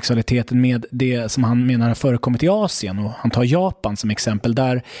sexualiteten med det som han menar har förekommit i Asien, och han tar Japan som exempel,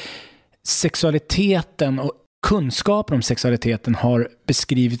 där sexualiteten och kunskapen om sexualiteten har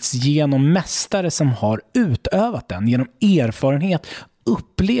beskrivits genom mästare som har utövat den, genom erfarenhet,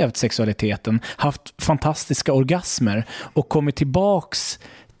 upplevt sexualiteten, haft fantastiska orgasmer och kommit tillbaks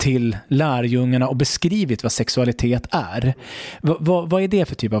till lärjungarna och beskrivit vad sexualitet är. Vad är det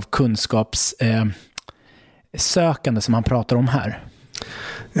för typ av kunskapssökande som han pratar om här?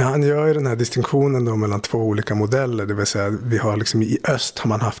 Ja, han gör ju den här distinktionen då mellan två olika modeller, det vill säga vi har liksom i öst har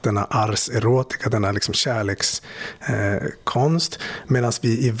man haft denna ars erotica, denna liksom kärlekskonst, medan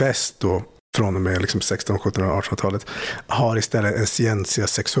vi i väst då från och med liksom 16, 17 och 1800-talet har istället en scientia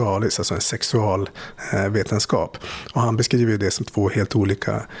sexualis, alltså en sexualvetenskap. Och han beskriver ju det som två helt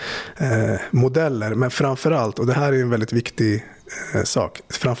olika modeller, men framförallt, och det här är en väldigt viktig sak,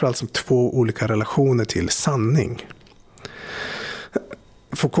 framförallt som två olika relationer till sanning.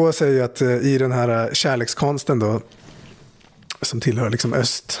 Foucault säger att i den här kärlekskonsten då, som tillhör liksom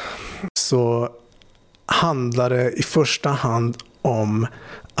öst, så handlar det i första hand om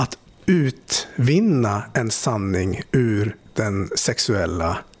att utvinna en sanning ur den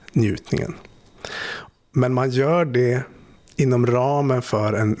sexuella njutningen. Men man gör det inom ramen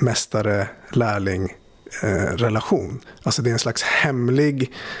för en mästare-lärling relation. Alltså det är en slags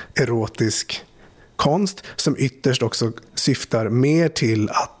hemlig erotisk konst som ytterst också syftar mer till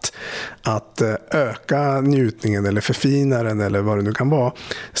att öka njutningen eller förfina den eller vad det nu kan vara,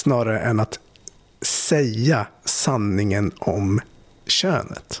 snarare än att säga sanningen om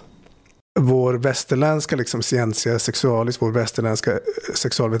könet. Vår västerländska liksom scientia sexualis, vår västerländska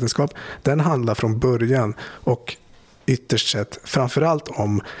sexualvetenskap, den handlar från början och ytterst sett framförallt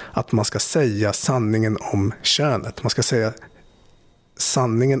om att man ska säga sanningen om könet. Man ska säga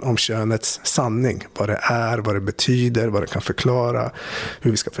sanningen om könets sanning, vad det är, vad det betyder, vad det kan förklara,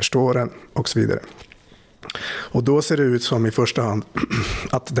 hur vi ska förstå den och så vidare. Och då ser det ut som i första hand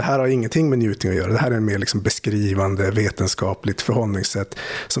att det här har ingenting med njutning att göra. Det här är en mer liksom beskrivande, vetenskapligt förhållningssätt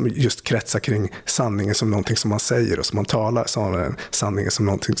som just kretsar kring sanningen som någonting som man säger och som man talar, snarare än sanningen som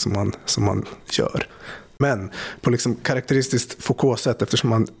någonting som man gör. Men på liksom karaktäristiskt Foucault-sätt, eftersom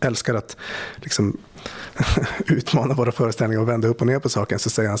man älskar att liksom utmana våra föreställningar och vända upp och ner på saken, så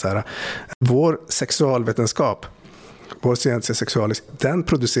säger han så här: vår sexualvetenskap vår scientia sexualis, den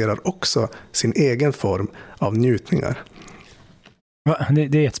producerar också sin egen form av njutningar. Det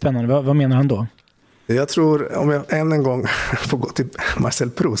är jättespännande. Vad menar han då? Jag tror, om jag än en gång får gå till Marcel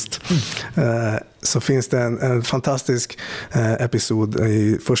Proust, så finns det en fantastisk episod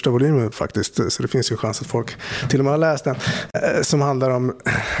i första volymen faktiskt, så det finns ju chans att folk till och med har läst den, som handlar om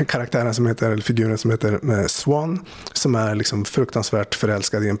karaktären som heter, eller figuren som heter Swan, som är liksom fruktansvärt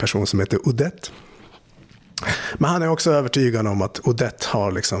förälskad i en person som heter Odette. Men han är också övertygad om att Odette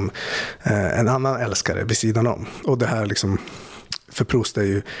har liksom en annan älskare vid sidan om. Och det här liksom, för Proust är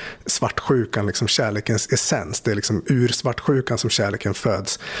ju svartsjukan liksom kärlekens essens. Det är liksom ur svartsjukan som kärleken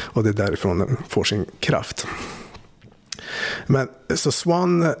föds, och det är därifrån den får sin kraft. Men så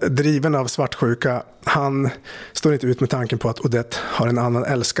Swan, driven av svartsjuka, han står inte ut med tanken på att Odette har en annan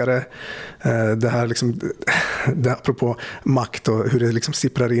älskare. Det här liksom, det apropå makt och hur det liksom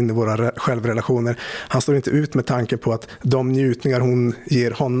sipprar in i våra självrelationer. Han står inte ut med tanken på att de njutningar hon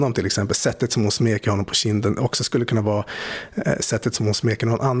ger honom, till exempel sättet som hon smeker honom på kinden, också skulle kunna vara sättet som hon smeker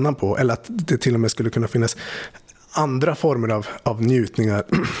någon annan på. Eller att det till och med skulle kunna finnas andra former av njutningar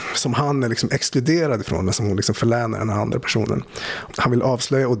som han är liksom exkluderad ifrån, men som hon liksom förlänar den här andra personen. Han vill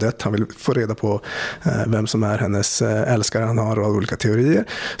avslöja Odette, han vill få reda på vem som är hennes älskare. Han har olika teorier,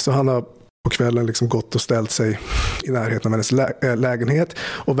 så han har på kvällen liksom gått och ställt sig i närheten av hennes lägenhet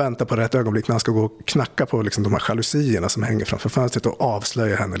och väntar på rätt ögonblick när han ska gå och knacka på liksom de här jalusierna som hänger framför fönstret och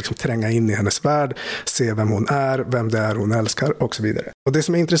avslöja henne, liksom tränga in i hennes värld, se vem hon är, vem det är hon älskar och så vidare. Och det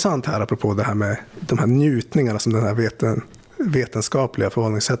som är intressant här, apropå det här med de här njutningarna som den här vetenskapliga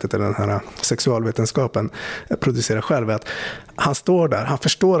förhållningssättet, eller den här sexualvetenskapen producerar själv, är att han står där, han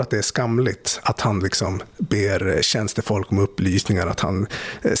förstår att det är skamligt att han liksom ber tjänstefolk om upplysningar, att han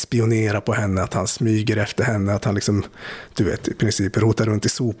spionerar på henne, att han smyger efter henne, att han liksom, du vet, i princip rotar runt i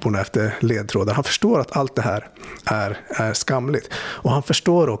soporna efter ledtrådar. Han förstår att allt det här är skamligt, och han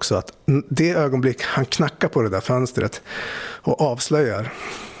förstår också att det ögonblick han knackar på det där fönstret och avslöjar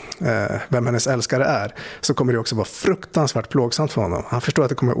vem hennes älskare är, så kommer det också vara fruktansvärt plågsamt för honom. Han förstår att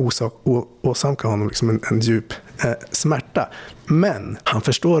det kommer åsamka honom liksom en djup smärta. Men han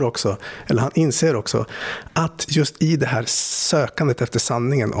förstår också, eller han inser också, att just i det här sökandet efter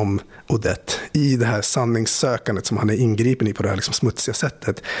sanningen om Odette, i det här sanningssökandet som han är ingripen i på det här liksom smutsiga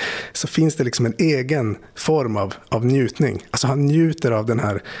sättet, så finns det liksom en egen form av njutning. Alltså han njuter av den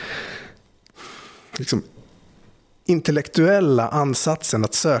här liksom intellektuella ansatsen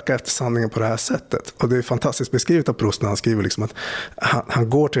att söka efter sanningen på det här sättet. Och det är fantastiskt beskrivet av Proust när han skriver liksom att han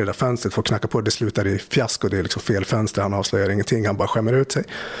går till det där fönstret för att knacka på, det slutar i fiasko, det är liksom fel fönster, han avslöjar ingenting, han bara skämmer ut sig.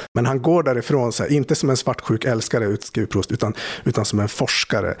 Men han går därifrån så här, inte som en svartsjuk älskare, utskriver Proust, utan som en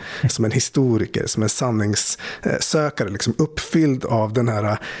forskare, som en historiker, som en sanningssökare, liksom uppfylld av den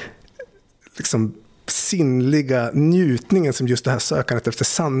här liksom sinnliga njutningen som just det här sökandet efter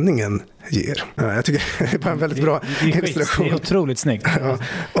sanningen ger. Jag tycker det är en väldigt bra illustration. Det är otroligt snyggt. Ja.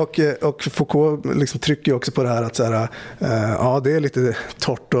 Och Foucault liksom trycker också på det här att så här, ja, det är lite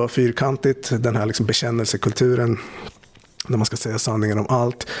torrt och fyrkantigt, den här liksom bekännelsekulturen när man ska säga sanningen om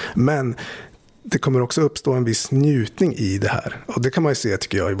allt. Men det kommer också uppstå en viss njutning i det här. Och det kan man ju se,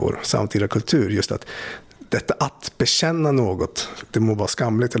 tycker jag, i vår samtida kultur, just att detta att bekänna något, det må vara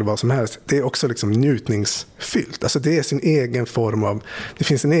skamligt eller vad som helst, det är också liksom njutningsfyllt. Alltså det är sin egen form av, det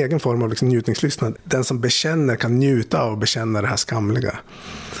finns en egen form av liksom njutningslystnad. Den som bekänner kan njuta av att bekänna det här skamliga.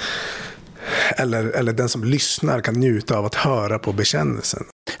 Eller den som lyssnar kan njuta av att höra på bekännelsen.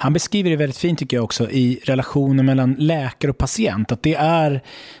 Han beskriver det väldigt fint, tycker jag, också i relationen mellan läkare och patient, att det är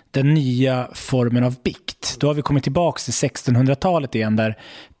den nya formen av bikt. Då har vi kommit tillbaka till 1600-talet igen, där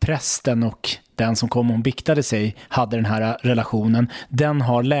prästen och den som kom och biktade sig hade den här relationen. Den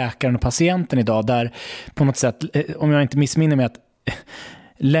har läkaren och patienten idag, där på något sätt, om jag inte missminner mig, att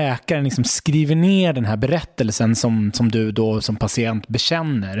läkaren liksom skriver ner den här berättelsen som du då som patient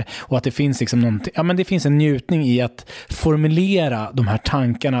bekänner, och att det finns liksom men det finns en njutning i att formulera de här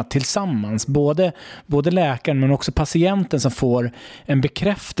tankarna tillsammans, både läkaren men också patienten, som får en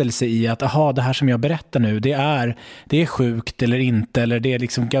bekräftelse i att det här som jag berättar nu, det är sjukt eller inte, eller det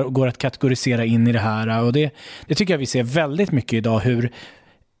liksom går att kategorisera in i det här. Och det tycker jag vi ser väldigt mycket idag,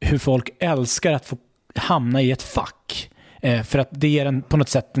 hur folk älskar att få hamna i ett fack. För att det ger på något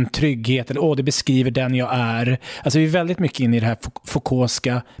sätt en trygghet, eller det beskriver den jag är. Alltså vi är väldigt mycket inne i det här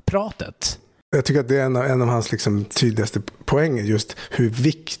Foucaultska pratet. Jag tycker att det är en av hans liksom tydligaste poänger, just hur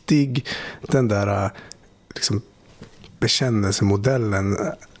viktig den där liksom bekännelsemodellen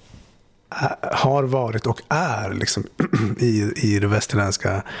har varit och är liksom i det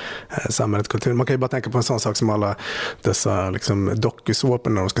västerländska samhället, kulturen. Man kan ju bara tänka på en sån sak som alla dessa liksom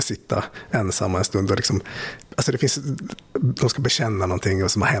dokusåpor när de ska sitta ensamma en stund och liksom, alltså de ska bekänna någonting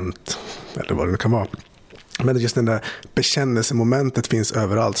som har hänt eller vad det nu kan vara. Men just den där bekännelsemomentet finns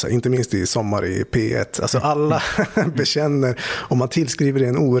överallt, så inte minst i Sommar i P1. Alltså alla bekänner, och man tillskriver det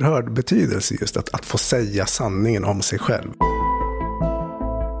en oerhörd betydelse, just att få säga sanningen om sig själv.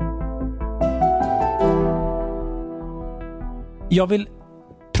 Jag vill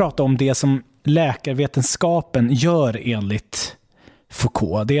prata om det som läkarvetenskapen gör enligt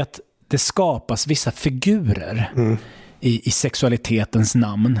Foucault. Det är att det skapas vissa figurer i sexualitetens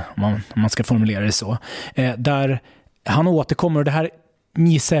namn, om man ska formulera det så. Där han återkommer, och det här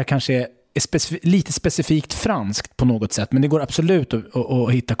gissar jag kanske är lite specifikt franskt på något sätt, men det går absolut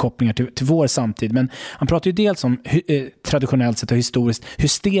att hitta kopplingar till vår samtid. Men han pratar ju dels om traditionellt sett och historiskt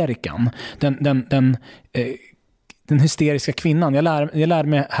hysterikan, den hysteriska kvinnan. Jag lärde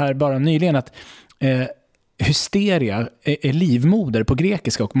mig här bara nyligen att hysteria är livmoder på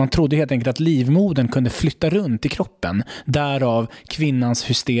grekiska, och man trodde helt enkelt att livmodern kunde flytta runt i kroppen, därav kvinnans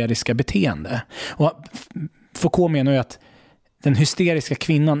hysteriska beteende. Och Foucault menar ju att den hysteriska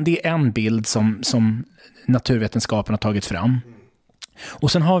kvinnan, det är en bild som naturvetenskapen har tagit fram.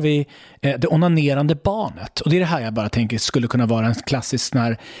 Och sen har vi det onanerande barnet, och det är det här jag bara tänker skulle kunna vara en klassisk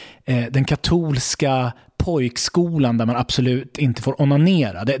när den katolska pojkskolan där man absolut inte får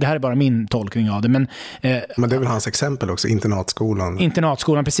onanera. Det här är bara min tolkning av det. Men det är väl hans exempel också, internatskolan.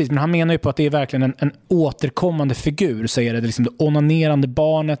 Internatskolan, precis. Men han menar ju på att det är verkligen en återkommande figur. Så är det liksom det onanerande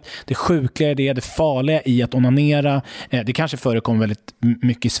barnet, det sjukliga i det farliga i att onanera. Det kanske förekommer väldigt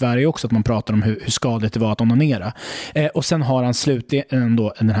mycket i Sverige också, att man pratar om hur skadligt det var att onanera. Och sen har han slutligen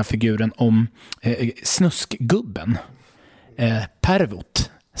då den här figuren om snuskgubben.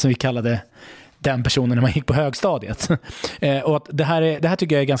 Pervot, som vi kallade den personen när man gick på högstadiet. Och att det här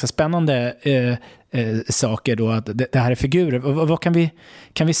tycker jag är ganska spännande saker då, att det här är figurer. Vad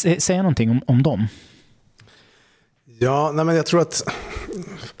kan vi säga någonting om dem? Ja, nej, men jag tror att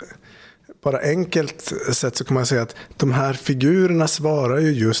bara enkelt sett så kan man säga att de här figurerna svarar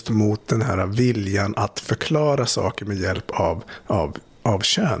ju just mot den här viljan att förklara saker med hjälp av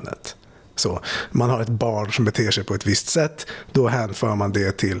könet. Så man har ett barn som beter sig på ett visst sätt, då hänför man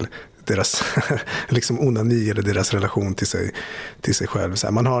det till deras liksom onani eller deras relation till sig själv. Så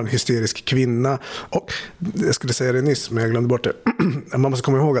här, man har en hysterisk kvinna, och jag skulle säga det nyss men jag glömde bort det. Man måste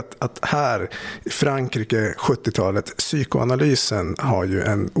komma ihåg att här i Frankrike 70-talet, psykoanalysen har ju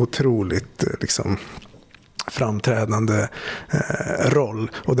en otroligt liksom framträdande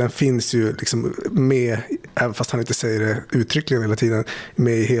roll, och den finns ju liksom med, även fast han inte säger det uttryckligen hela tiden,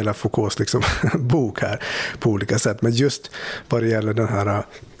 med i hela Foucaults liksom bok här på olika sätt. Men just vad det gäller den här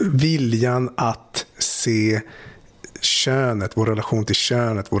viljan att se könet, vår relation till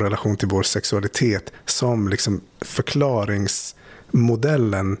könet, vår relation till vår sexualitet som liksom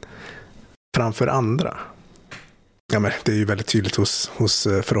förklaringsmodellen framför andra. Ja, men det är ju väldigt tydligt hos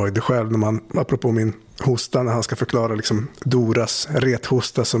Freud själv, när man, apropå min hosta, när han ska förklara liksom Doras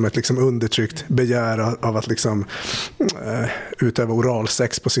rethosta som ett liksom undertryckt begär av att liksom utöva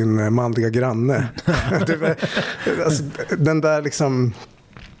oralsex på sin manliga granne. Alltså, den där liksom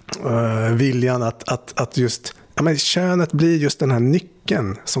viljan att just, ja, men könet blir just den här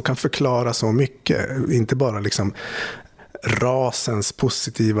nyckeln som kan förklara så mycket, inte bara liksom rasens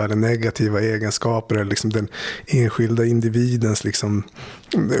positiva eller negativa egenskaper, eller liksom den enskilda individens liksom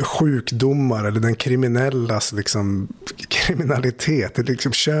sjukdomar eller den kriminellas liksom kriminalitet. Det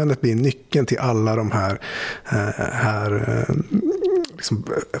liksom, könet blir nyckeln till alla de här liksom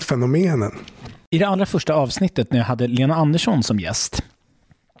fenomenen. I det allra första avsnittet när jag hade Lena Andersson som gäst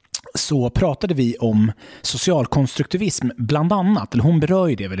så pratade vi om socialkonstruktivism bland annat. Hon berör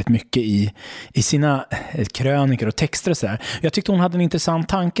ju det väldigt mycket i sina krönikor och texter och så där. Jag tyckte hon hade en intressant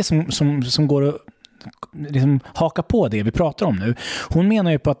tanke som går att liksom haka på det vi pratar om nu. Hon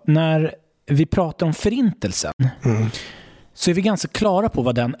menar ju på att när vi pratar om förintelsen så är vi ganska klara på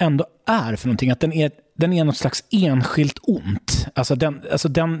vad den ändå är för någonting. Att den är något slags enskilt ont. Alltså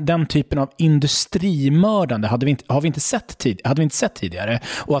den typen av industrimördande hade vi inte sett tidigare.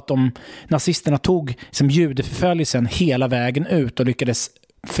 Och att nazisterna tog som judeförföljelsen hela vägen ut och lyckades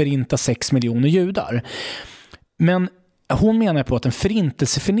förinta 6 miljoner judar. Men hon menar på att en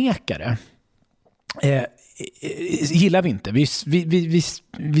förintelseförnekare gillar vi inte.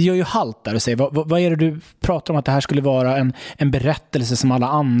 Vi gör ju halt där och säger vad är det du pratar om, att det här skulle vara en berättelse som alla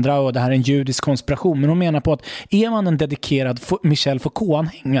andra och det här är en judisk konspiration. Men hon menar på att är man en dedikerad Michel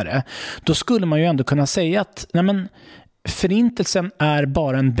Foucault-anhängare, då skulle man ju ändå kunna säga att nej men, förintelsen är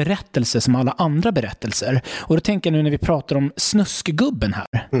bara en berättelse som alla andra berättelser. Och då tänker jag nu när vi pratar om snuskgubben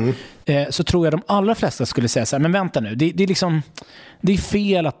här, så tror jag de allra flesta skulle säga så här, men vänta nu, det är liksom, det är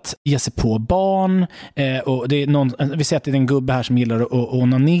fel att ge sig på barn, och det är någon, vi säger att det är en gubbe här som gillar att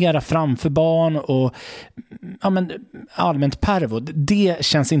onanera framför barn och allmänt pervo. Det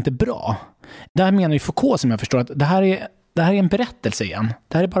känns inte bra. Där menar ju Foucault, som jag förstår, att det här är en berättelse igen.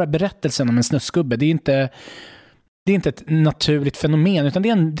 Det här är bara berättelsen om en snuskgubbe. Det är inte ett naturligt fenomen, utan det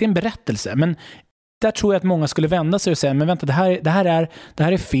är en berättelse. Men där tror jag att många skulle vända sig och säga, men vänta, det här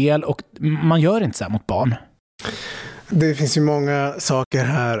är fel och man gör inte så här mot barn. Det finns ju många saker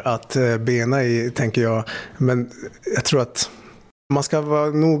här att bena i, tänker jag. Men jag tror att man ska vara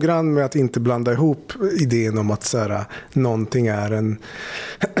noggrann med att inte blanda ihop idén om att så här, någonting är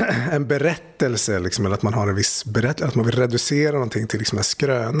en berättelse, liksom, eller att man har en viss berättelse, att man vill reducera någonting till liksom en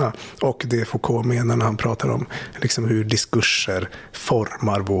skröna. Och det Foucault menar när han pratar om liksom hur diskurser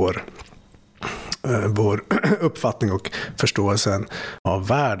formar vår uppfattning och förståelsen av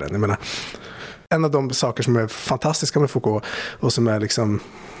världen. Jag menar, en av de saker som är fantastiska med Foucault och som är liksom,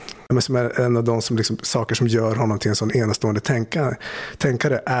 som är en av de saker som gör honom till en sån enastående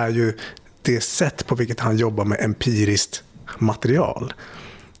tänkare är ju det sätt på vilket han jobbar med empiriskt material.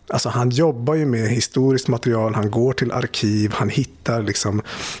 Alltså han jobbar ju med historiskt material, han går till arkiv, han hittar liksom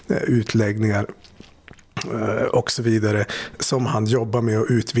utläggningar och så vidare, som han jobbar med och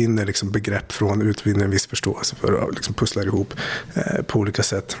utvinner liksom begrepp från, utvinner en viss förståelse för och liksom pusslar ihop på olika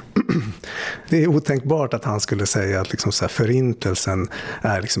sätt. Det är otänkbart att han skulle säga att liksom så här, förintelsen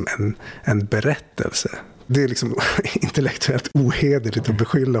är liksom en berättelse. Det är liksom intellektuellt ohederligt att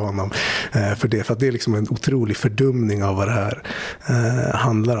beskylla honom för det, för att det är liksom en otrolig fördumning av vad det här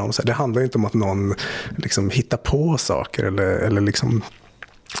handlar om. Så det handlar inte om att någon liksom hittar på saker eller liksom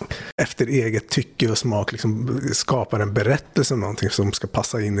efter eget tycke och smak liksom skapar en berättelse om någonting som ska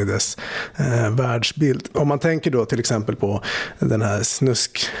passa in i dess världsbild. Om man tänker då till exempel på den här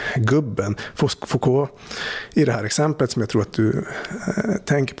snuskgubben, Foucault i det här exemplet som jag tror att du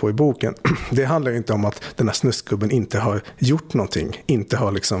tänker på i boken, det handlar ju inte om att den här snuskgubben inte har gjort någonting, inte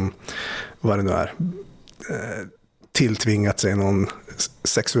har liksom, vad det nu är, tilltvingat sig någon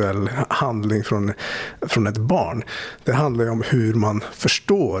sexuell handling från ett barn. Det handlar ju om hur man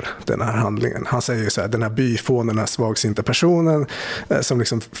förstår den här handlingen. Han säger ju så här, den här byfånen, den här svagsinta personen som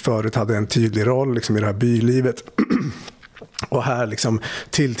liksom förut hade en tydlig roll liksom i det här bylivet och här liksom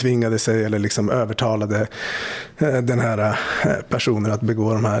tilltvingade sig eller liksom övertalade den här personen att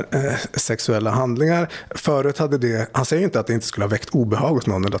begå de här sexuella handlingar. Förut hade det, han säger inte att det inte skulle ha väckt obehag hos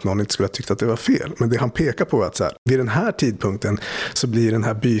någon eller att någon inte skulle ha tyckt att det var fel, men det han pekar på är att så här, vid den här tidpunkten så blir den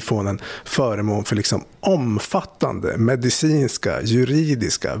här byfånen föremål för liksom omfattande medicinska,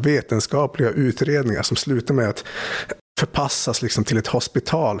 juridiska, vetenskapliga utredningar som slutar med att förpassas liksom till ett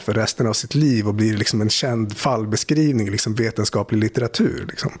hospital för resten av sitt liv och blir liksom en känd fallbeskrivning, liksom vetenskaplig litteratur.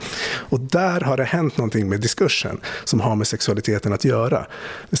 Liksom. Och där har det hänt någonting med diskursen som har med sexualiteten att göra.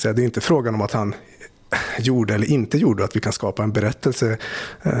 Det är inte frågan om att han gjorde eller inte gjorde, att vi kan skapa en berättelse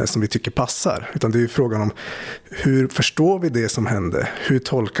som vi tycker passar, utan det är ju frågan om hur förstår vi det som hände? Hur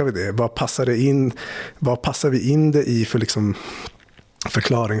tolkar vi det? Vad passar vi in det i för liksom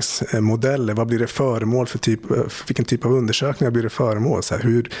förklaringsmodeller? Vad blir det föremål för vilken typ av undersökningar blir det föremål? Så här,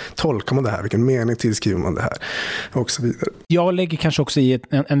 hur tolkar man det här? Vilken mening tillskriver man det här? Och så vidare. Jag lägger kanske också i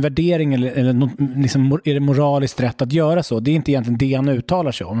en värdering eller liksom, är det moraliskt rätt att göra så? Det är inte egentligen det han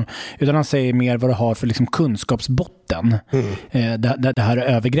uttalar sig om, utan han säger mer vad det har för liksom kunskapsbotten. Det här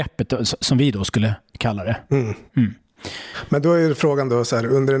övergreppet som vi då skulle kalla det. Men då är frågan då så här,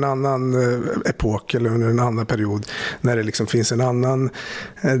 under en annan epok eller under en annan period när det liksom finns en annan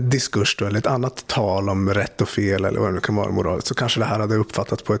diskurs då, eller ett annat tal om rätt och fel eller vad det nu kan vara moraliskt, så kanske det här hade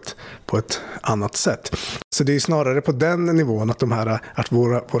uppfattats på ett annat sätt. Så det är snarare på den nivån att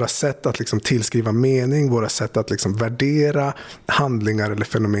våra sätt att liksom tillskriva mening, våra sätt att liksom värdera handlingar eller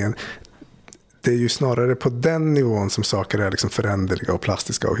fenomen, det är ju snarare på den nivån som saker är liksom föränderliga och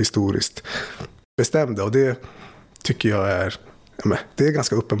plastiska och historiskt bestämda, och det tycker jag är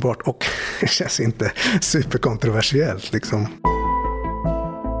ganska uppenbart och det känns inte superkontroversiellt liksom.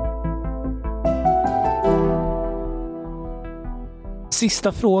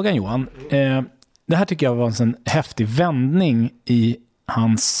 Sista frågan, Johan. Det här tycker jag var en sån häftig vändning i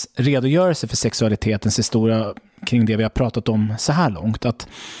hans redogörelse för sexualitetens historia kring det vi har pratat om så här långt. Att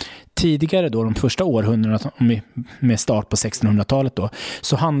tidigare då, de första århundradena med start på 1600-talet då,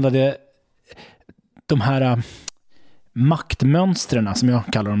 så handlade de här maktmönstren, som jag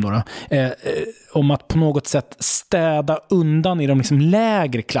kallar dem då, om att på något sätt städa undan i de liksom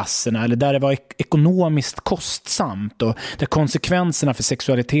lägre klasserna, eller där det var ekonomiskt kostsamt och där konsekvenserna för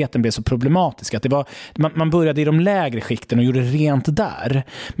sexualiteten blev så problematiska. Att det var, man började i de lägre skikten och gjorde rent där.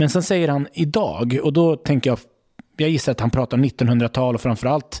 Men sen säger han idag, och då tänker jag gissar att han pratar om 1900-tal och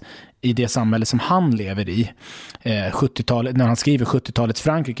framförallt i det samhälle som han lever i, 70-talet, när han skriver 70-talets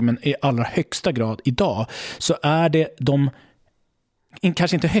Frankrike, men i allra högsta grad idag, så är det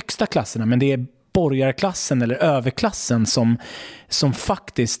kanske inte högsta klasserna, men det är borgarklassen eller överklassen som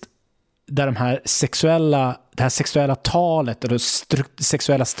faktiskt, där det här sexuella talet och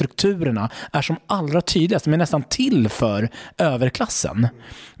sexuella strukturerna är som allra tydligast, men nästan till för överklassen.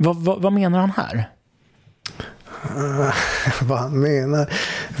 Vad menar han här? Vad han menar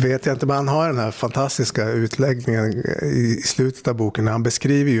vet jag inte, men han har den här fantastiska utläggningen i slutet av boken när han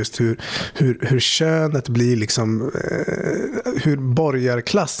beskriver just hur könet blir liksom, hur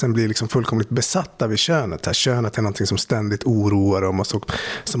borgarklassen blir liksom fullkomligt besatta vid könet. Här könet är någonting som ständigt oroar dem och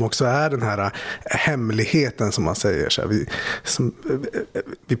som också är den här hemligheten som man säger. Så här,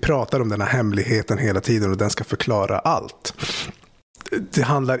 vi pratar om den här hemligheten hela tiden och den ska förklara allt. Det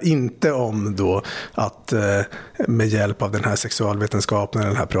handlar inte om då att med hjälp av den här sexualvetenskapen,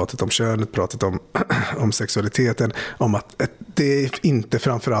 den här pratet om könet, pratet om sexualiteten, om att det är inte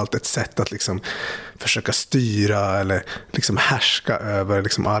framförallt ett sätt att liksom försöka styra eller liksom härska över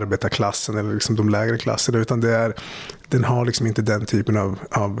liksom arbetarklassen eller liksom de lägre klasserna, utan den har liksom inte den typen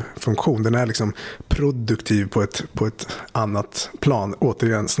av funktion. Den är liksom produktiv på ett annat plan,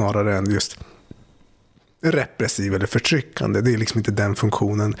 återigen snarare än just repressiv eller förtryckande. Det är liksom inte den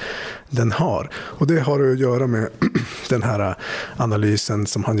funktionen den har. Och det har att göra med den här analysen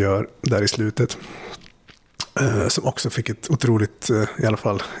som han gör där i slutet, som också fick ett otroligt, i alla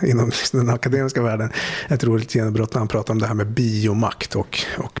fall inom den akademiska världen, ett roligt genombrott när han pratar om det här med biomakt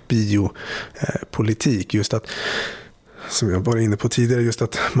och biopolitik. Just att, som jag var inne på tidigare, just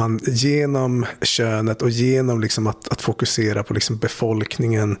att man genom könet och genom liksom att fokusera på liksom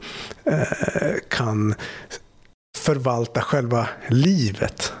befolkningen kan förvalta själva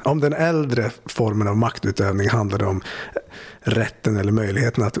livet. Om den äldre formen av maktutövning handlar om rätten eller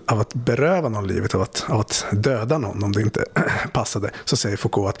möjligheten att beröva någon livet, av att döda någon om det inte passade, så säger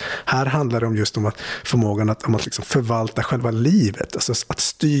Foucault att här handlar det om just om förmågan att liksom förvalta själva livet, alltså att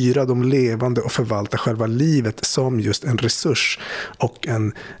styra de levande och förvalta själva livet som just en resurs och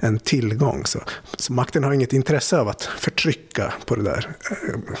en tillgång. Så makten har inget intresse av att förtrycka på det där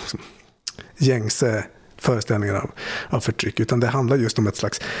gängse föreställningar av förtryck, utan det handlar just om ett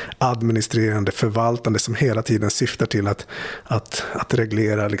slags administrerande, förvaltande som hela tiden syftar till att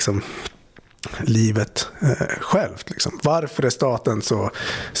reglera liksom livet självt. Liksom. Varför är staten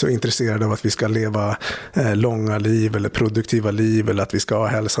så intresserad av att vi ska leva långa liv eller produktiva liv, eller att vi ska ha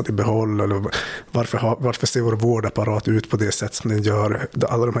hälsan i behåll, eller varför ser vår vårdapparat ut på det sätt som den gör?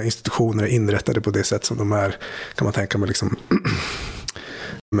 Alla de här institutionerna är inrättade på det sätt som de är, kan man tänka mig liksom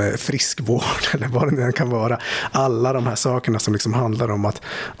med friskvård eller vad det än kan vara. Alla de här sakerna som liksom handlar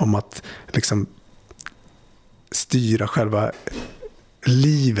om att liksom styra själva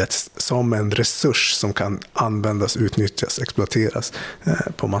livet som en resurs som kan användas, utnyttjas, exploateras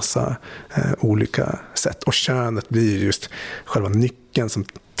på massa olika sätt. Och könet blir just själva nyckeln som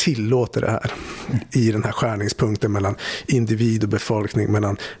tillåter det här i den här skärningspunkten mellan individ och befolkning,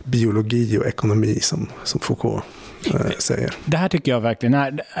 mellan biologi och ekonomi som Foucault säger. Det här tycker jag verkligen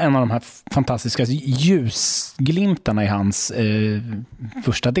är en av de här fantastiska ljusglimtarna i hans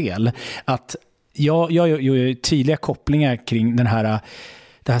första del. Att jag gör tydliga kopplingar kring det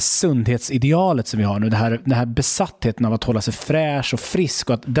här sundhetsidealet som vi har nu, den här besattheten av att hålla sig fräsch och frisk,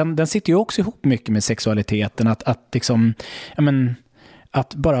 och att den sitter ju också ihop mycket med sexualiteten, att liksom,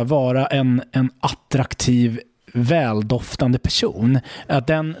 att bara vara en attraktiv, väldoftande person, att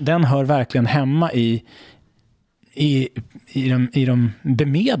den hör verkligen hemma i de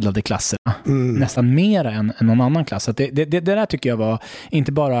bemedlade klasserna, nästan mer än någon annan klass. Att det där tycker jag var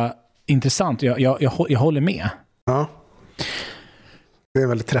inte bara intressant, jag håller med. Ja. Det är en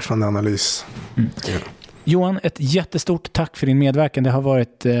väldigt träffande analys. Ja. Johan, ett jättestort tack för din medverkan. Det har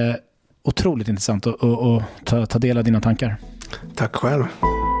varit otroligt intressant att ta del av dina tankar. Tack själv.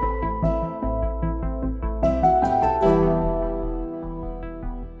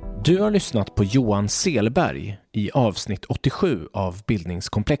 Du har lyssnat på Johan Sehlberg i avsnitt 87 av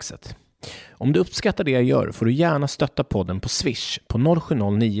Bildningskomplexet. Om du uppskattar det jag gör får du gärna stötta podden på Swish på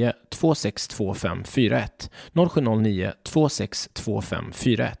 0709 262541.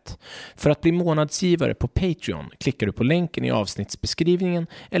 0709-262541. För att bli månadsgivare på Patreon klickar du på länken i avsnittsbeskrivningen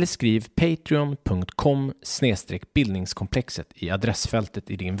eller skriv patreon.com/bildningskomplexet i adressfältet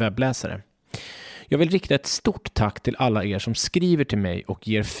i din webbläsare. Jag vill rikta ett stort tack till alla er som skriver till mig och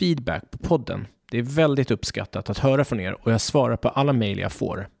ger feedback på podden. Det är väldigt uppskattat att höra från er och jag svarar på alla mejl jag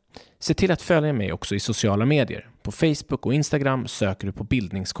får. Se till att följa mig också i sociala medier. På Facebook och Instagram söker du på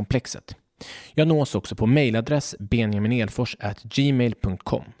bildningskomplexet. Jag nås också på mejladress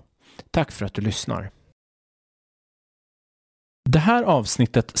benjaminelfors@gmail.com. Tack för att du lyssnar. Det här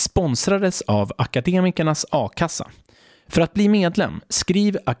avsnittet sponsrades av Akademikernas A-kassa. För att bli medlem,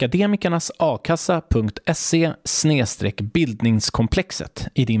 skriv akademikernasakassa.se/bildningskomplexet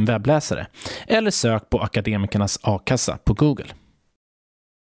i din webbläsare eller sök på Akademikernas A-kassa på Google.